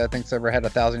quarterback that I think's ever had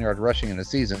 1,000 yards rushing in a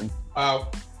season. Wow.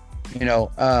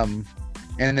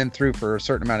 And then threw for a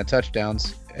certain amount of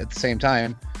touchdowns at the same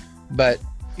time. But,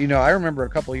 I remember a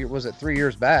couple of years, was it 3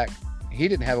 years back, he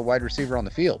didn't have a wide receiver on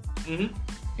the field.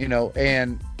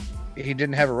 And he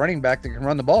didn't have a running back that can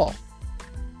run the ball.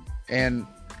 And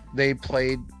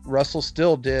Russell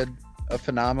still did a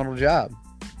phenomenal job.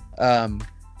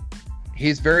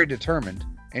 He's very determined,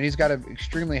 and he's got an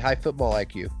extremely high football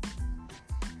IQ.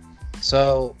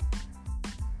 So,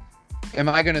 am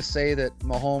I going to say that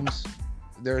Mahomes,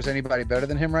 there's anybody better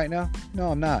than him right now?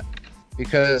 No, I'm not.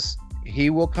 Because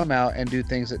he will come out and do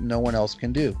things that no one else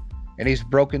can do. And he's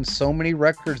broken so many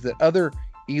records that other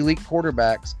elite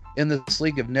quarterbacks in this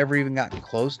league have never even gotten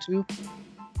close to.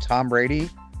 Tom Brady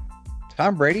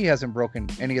hasn't broken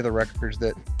any of the records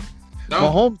that... No.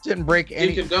 Mahomes didn't break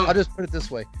any... I'll just put it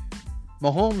this way.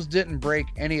 Mahomes didn't break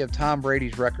any of Tom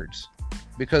Brady's records,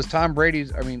 because Tom Brady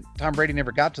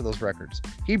never got to those records.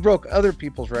 He broke other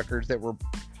people's records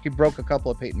he broke a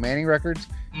couple of Peyton Manning records.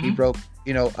 He broke,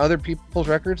 other people's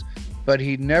records, but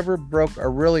he never broke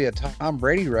a Tom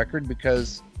Brady record,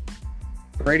 because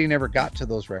Brady never got to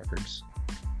those records.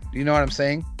 Do you know what I'm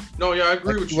saying? No, yeah, I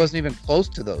agree with you. He wasn't even close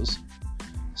to those.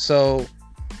 So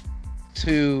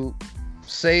to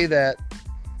say that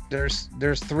there's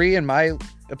 3, in my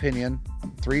opinion,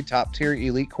 3 top tier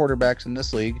elite quarterbacks in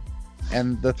this league,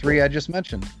 and the 3 I just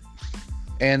mentioned.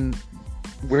 And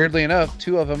weirdly enough,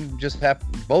 2 of them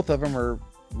both of them are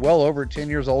well over 10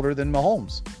 years older than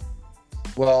Mahomes.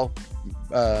 Well,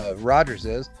 Rodgers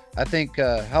is. I think,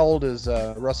 how old is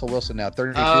Russell Wilson now?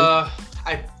 32? I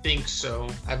think so.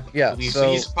 He's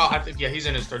in his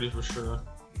 30s for sure.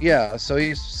 Yeah, so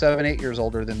he's 7-8 years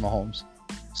older than Mahomes.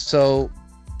 So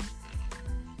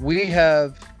we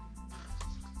have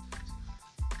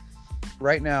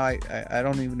right now. I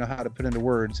don't even know how to put into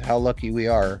words how lucky we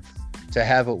are to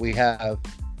have what we have,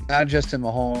 not just in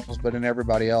Mahomes, but in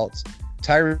everybody else.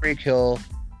 Tyreek Hill,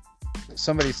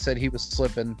 somebody said he was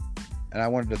slipping, and I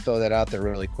wanted to throw that out there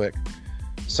really quick.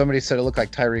 Somebody said it looked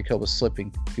like Tyreek Hill was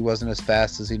slipping. He wasn't as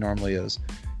fast as he normally is.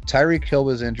 Tyreek Hill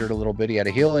was injured a little bit. He had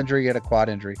a heel injury, he had a quad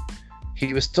injury.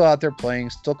 He was still out there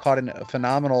playing, still caught in a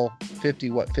phenomenal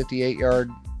 58-yard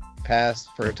pass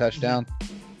for a touchdown.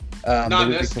 Not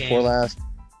the week before last.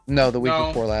 No, the week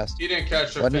before last. He didn't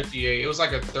catch a 58. It was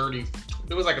like a 30.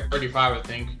 It was like a 35, I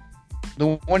think.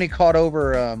 The one he caught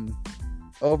over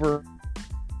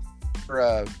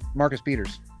Marcus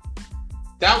Peters.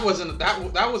 That wasn't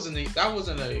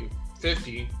a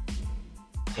 50.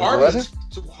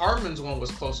 Hardman's one was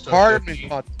close to Hardman 50.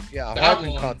 caught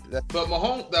that. But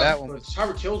Mahomes,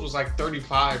 Tyreek Hill's was like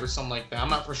 35 or something like that. I'm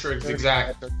not for sure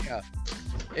exact. Yeah,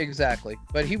 exactly.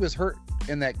 But he was hurt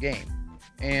in that game,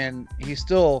 and he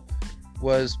still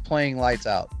was playing lights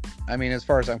out. I mean, as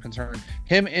far as I'm concerned,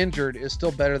 him injured is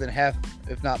still better than half,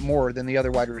 if not more, than the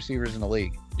other wide receivers in the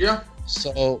league. Yeah.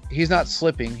 So he's not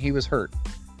slipping. He was hurt.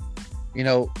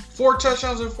 4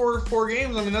 touchdowns in four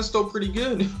games. I mean, that's still pretty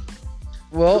good.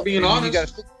 Well, for being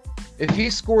honest, if he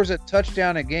scores a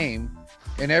touchdown a game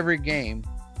in every game,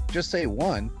 just say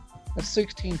one, that's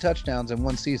 16 touchdowns in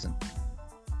one season.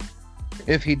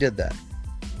 If he did that,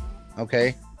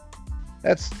 okay,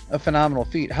 that's a phenomenal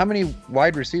feat. How many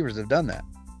wide receivers have done that?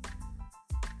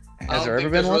 Has there ever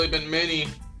been one? Really been many.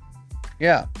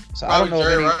 Yeah, so I don't know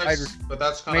Jerry if any Rice, but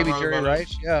that's kind maybe of Jerry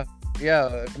Rice. Yeah.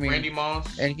 I mean, Randy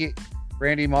Moss.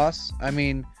 Randy Moss. I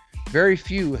mean, very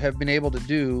few have been able to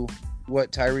do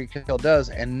what Tyreek Hill does,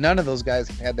 and none of those guys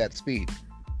had that speed.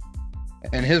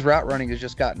 And his route running has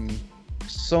just gotten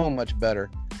so much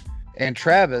better. And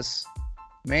Travis,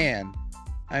 man,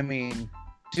 I mean,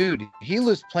 dude, he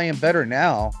was playing better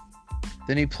now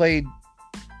than he played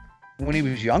when he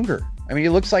was younger. I mean, he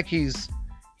looks like he's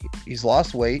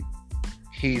lost weight.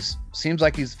 Seems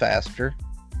like he's faster.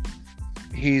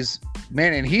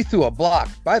 And he threw a block.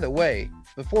 By the way,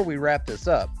 before we wrap this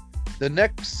up, the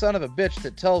next son of a bitch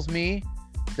that tells me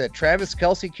that Travis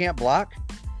Kelce can't block,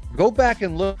 go back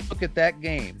and look at that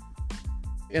game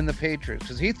in the Patriots,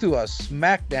 because he threw a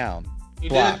smackdown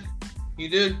block. He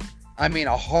did. I mean,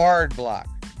 a hard block.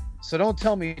 So don't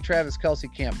tell me Travis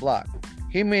Kelce can't block.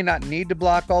 He may not need to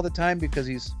block all the time because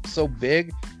he's so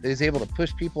big that he's able to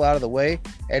push people out of the way,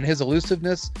 and his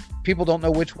elusiveness, people don't know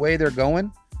which way they're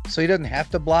going, so he doesn't have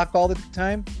to block all the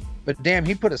time. But damn,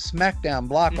 he put a smackdown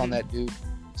block on that dude.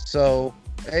 So,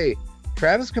 hey,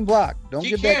 Travis can block. Don't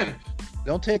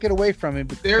take it away from him.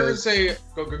 There is a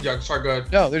go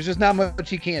ahead. No, there's just not much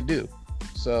he can't do.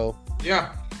 So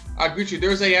yeah, I agree with you.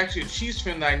 There's actually a Chiefs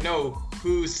fan that I know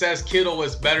who says Kittle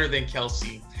is better than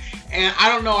Kelce, and I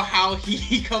don't know how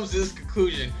he comes to this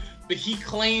conclusion, but he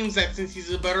claims that since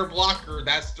he's a better blocker,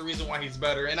 that's the reason why he's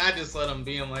better. And I just let him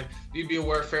be. I'm like, you be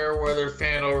aware, fair weather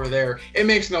fan over there. It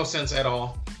makes no sense at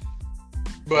all.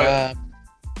 But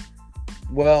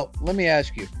well, let me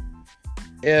ask you,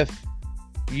 if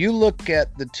you look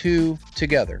at the two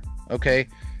together, okay,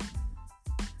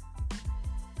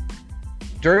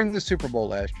 during the Super Bowl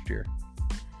last year,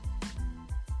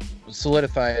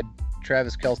 solidified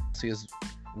Travis Kelce's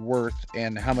worth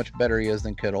and how much better he is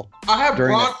than Kittle. I have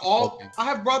brought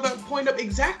that point up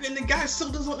exactly, and the guy still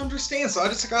doesn't understand, so I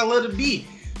just gotta let it be.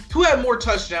 Who had more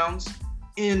touchdowns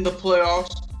in the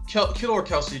playoffs, Kittle or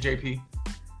Kelce, JP?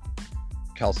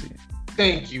 Kelce.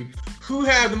 Thank you. Who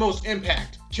had the most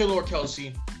impact, Kittle or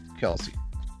Kelce? Kelce.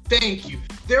 Thank you.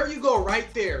 There you go,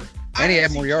 right there. And he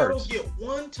had more yards. Kittle get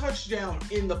one touchdown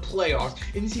in the playoffs,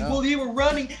 and you see, well, they were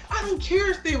running. I don't care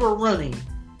if they were running.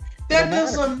 That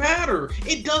doesn't matter.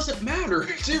 It doesn't matter.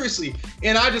 Seriously.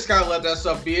 And I just gotta let that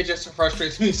stuff be. It just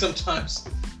frustrates me sometimes.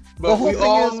 But we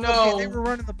all know they were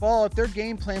running the ball. If their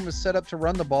game plan was set up to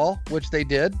run the ball, which they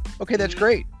did, okay, that's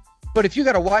great. But if you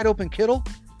got a wide open Kittle,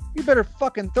 you better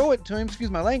fucking throw it to him.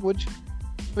 Excuse my language.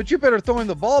 But you better throw him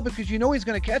the ball because you know he's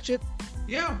going to catch it.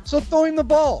 Yeah. So throw him the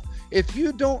ball. If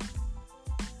you don't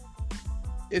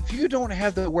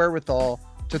have the wherewithal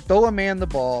to throw a man the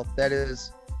ball, that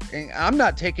is, and I'm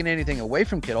not taking anything away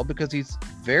from Kittle because he's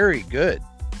very good.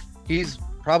 He's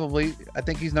probably, I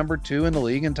think he's number 2 in the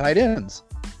league in tight ends.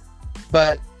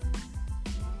 But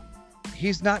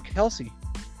he's not Kelce.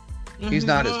 He's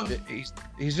not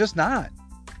he's just not.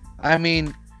 I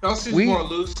mean, Kelce's more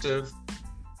elusive.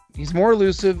 He's more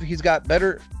elusive. He's got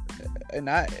better. And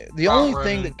the only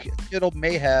thing that Kittle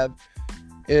may have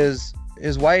is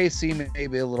his YAC may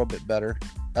be a little bit better.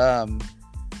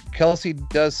 Kelsey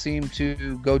does seem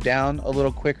to go down a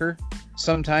little quicker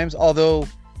sometimes. Although,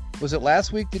 was it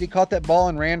last week? Did he caught that ball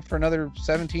and ran for another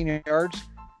 17 yards?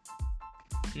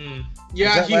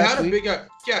 Yeah, he had a big.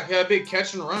 He had a big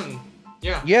catch and run.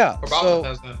 Yeah. Yeah.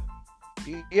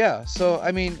 Yeah. So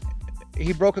I mean,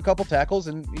 he broke a couple tackles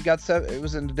and he got it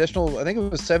was an additional. I think it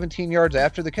was 17 yards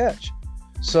after the catch.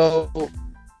 So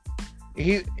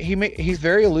he's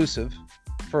very elusive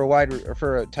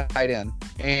for a tight end,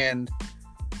 and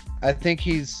I think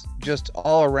he's just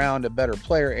all around a better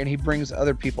player, and he brings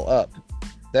other people up.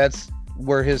 That's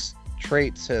where his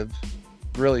traits have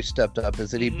really stepped up,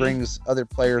 is that he brings other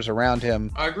players around him.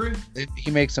 I agree.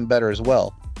 He makes them better as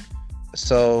well.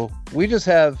 So we've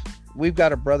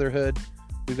got a brotherhood,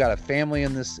 we've got a family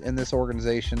in this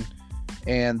organization,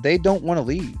 and they don't want to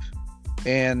leave.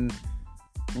 And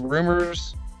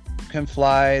rumors can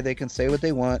fly, they can say what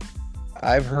they want.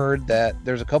 I've heard that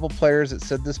there's a couple players that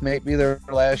said this may be their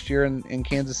last year in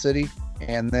Kansas City,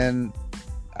 and then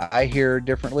I hear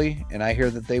differently, and I hear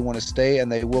that they want to stay,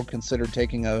 and they will consider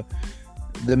taking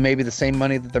maybe the same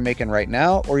money that they're making right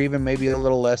now, or even maybe a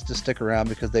little less to stick around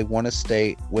because they want to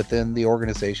stay within the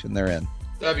organization they're in.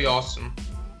 That'd be awesome.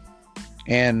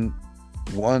 And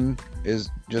one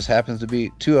just happens to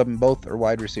be, two of them both are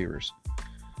wide receivers.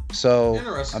 So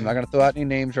I'm not going to throw out any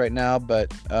names right now,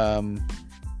 but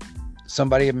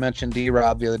somebody had mentioned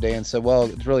D-Rob the other day and said, well,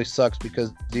 it really sucks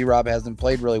because D-Rob hasn't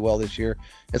played really well this year.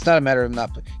 It's not a matter of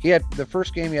not. He had the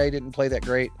first game, he didn't play that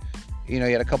great. He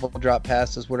had a couple of drop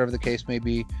passes, whatever the case may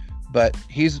be, but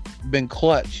he's been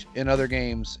clutch in other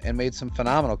games and made some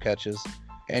phenomenal catches.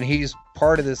 And he's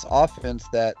part of this offense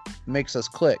that makes us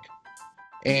click.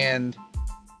 And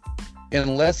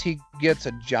unless he gets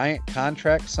a giant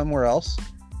contract somewhere else,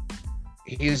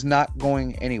 he's not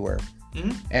going anywhere.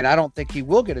 Mm-hmm. And I don't think he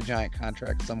will get a giant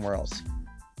contract somewhere else.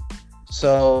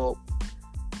 So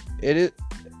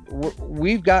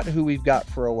we've got who we've got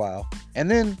for a while.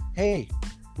 And then, hey,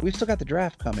 we've still got the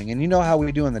draft coming, and you know how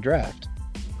we do in the draft.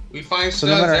 We find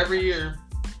studs every year.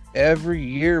 Every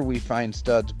year we find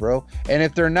studs, bro. And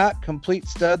if they're not complete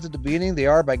studs at the beginning, they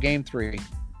are by game 3.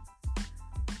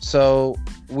 So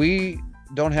we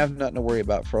don't have nothing to worry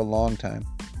about for a long time.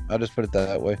 I'll just put it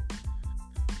that way.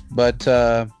 But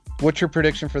what's your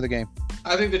prediction for the game?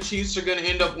 I think the Chiefs are going to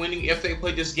end up winning if they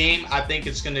play this game. I think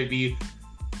it's going to be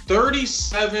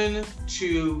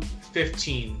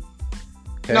 37-15.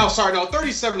 Okay. No,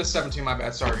 37-17. My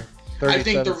bad. Sorry. I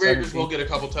think the Raiders will get a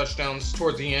couple touchdowns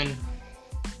towards the end.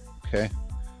 Okay.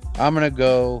 I'm going to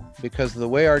go, because of the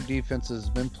way our defense has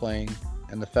been playing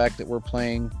and the fact that we're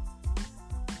playing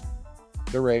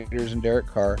the Raiders and Derek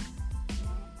Carr,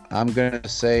 I'm going to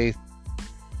say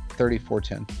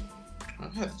 34-10.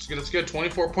 That's good. That's good.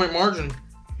 24-point margin.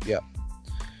 Yep.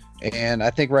 And I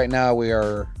think right now we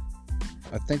were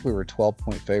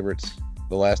 12-point favorites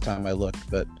the last time I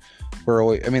looked, but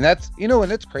that's,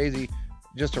 and it's crazy,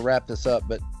 just to wrap this up,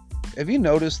 but have you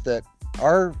noticed that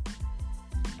our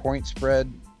point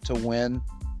spread to win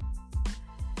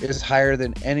is higher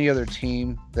than any other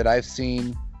team that I've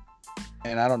seen?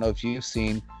 And I don't know if you've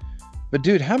seen, but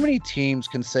dude, how many teams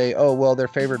can say, oh, well, they're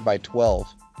favored by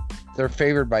 12. They're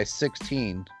favored by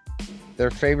 16.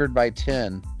 They're favored by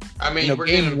 10. I mean, we're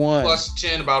getting plus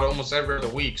 10 about almost every other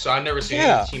week, so I've never seen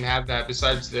any team have that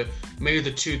besides maybe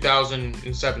the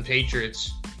 2007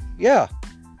 Patriots. Yeah.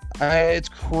 It's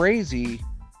crazy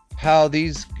how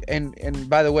these, and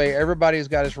by the way, everybody's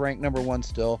got us ranked number 1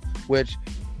 still, which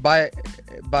I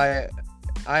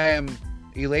am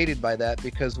elated by that,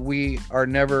 because we've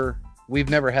never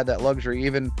had that luxury.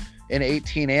 Even in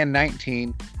 18 and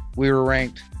 19, we were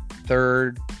ranked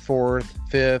 3rd, 4th,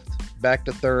 5th, back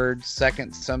to 3rd,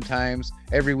 2nd sometimes.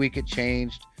 Every week it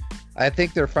changed. I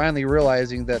think they're finally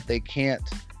realizing that they can't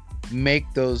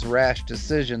make those rash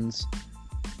decisions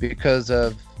because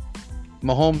of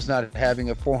Mahomes not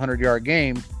having a 400-yard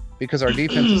game, because our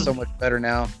defense is so much better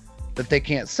now that they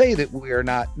can't say that we are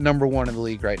not number 1 in the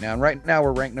league right now. And right now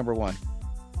we're ranked number 1.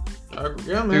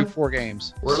 Yeah, man. Through 4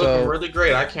 games. We're looking really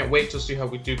great. I can't wait to see how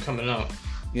we do coming up.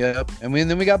 Yep. And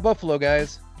then we got Buffalo,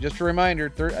 guys. Just a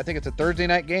reminder, I think it's a Thursday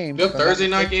night game. Yep, Thursday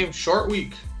night game, short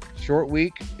week.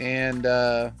 And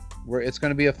it's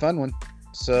going to be a fun one.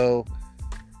 So,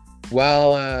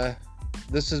 while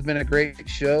this has been a great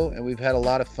show and we've had a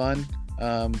lot of fun,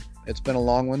 it's been a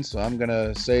long one, so I'm going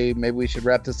to say maybe we should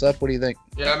wrap this up. What do you think?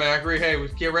 Yeah, man, I agree. Hey, we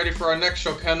get ready for our next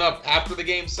show coming up after the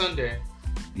game Sunday.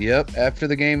 Yep, after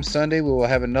the game Sunday, we will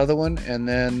have another one, and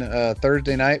then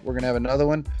Thursday night, we're going to have another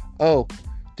one. Oh,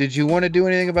 did you want to do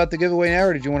anything about the giveaway now,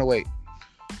 or did you want to wait?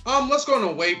 Let's go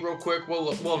and wait real quick.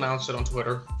 We'll announce it on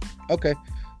Twitter. Okay,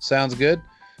 sounds good.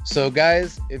 So,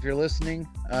 guys, if you're listening,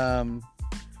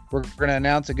 we're going to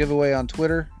announce a giveaway on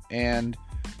Twitter, and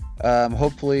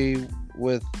hopefully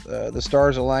with the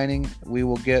stars aligning, we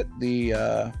will get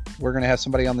we're going to have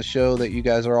somebody on the show that you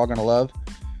guys are all going to love.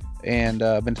 And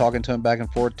I've been talking to him back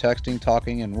and forth, texting,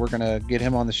 talking, and we're going to get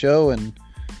him on the show, and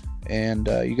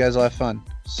you guys will have fun.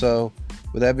 So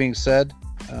with that being said,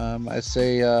 I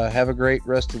say have a great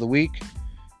rest of the week.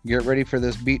 Get ready for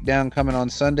this beatdown coming on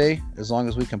Sunday, as long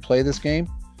as we can play this game.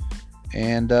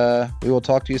 And we will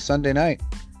talk to you Sunday night.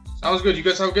 Sounds good. You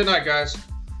guys have a good night, guys.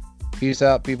 Peace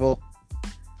out, people.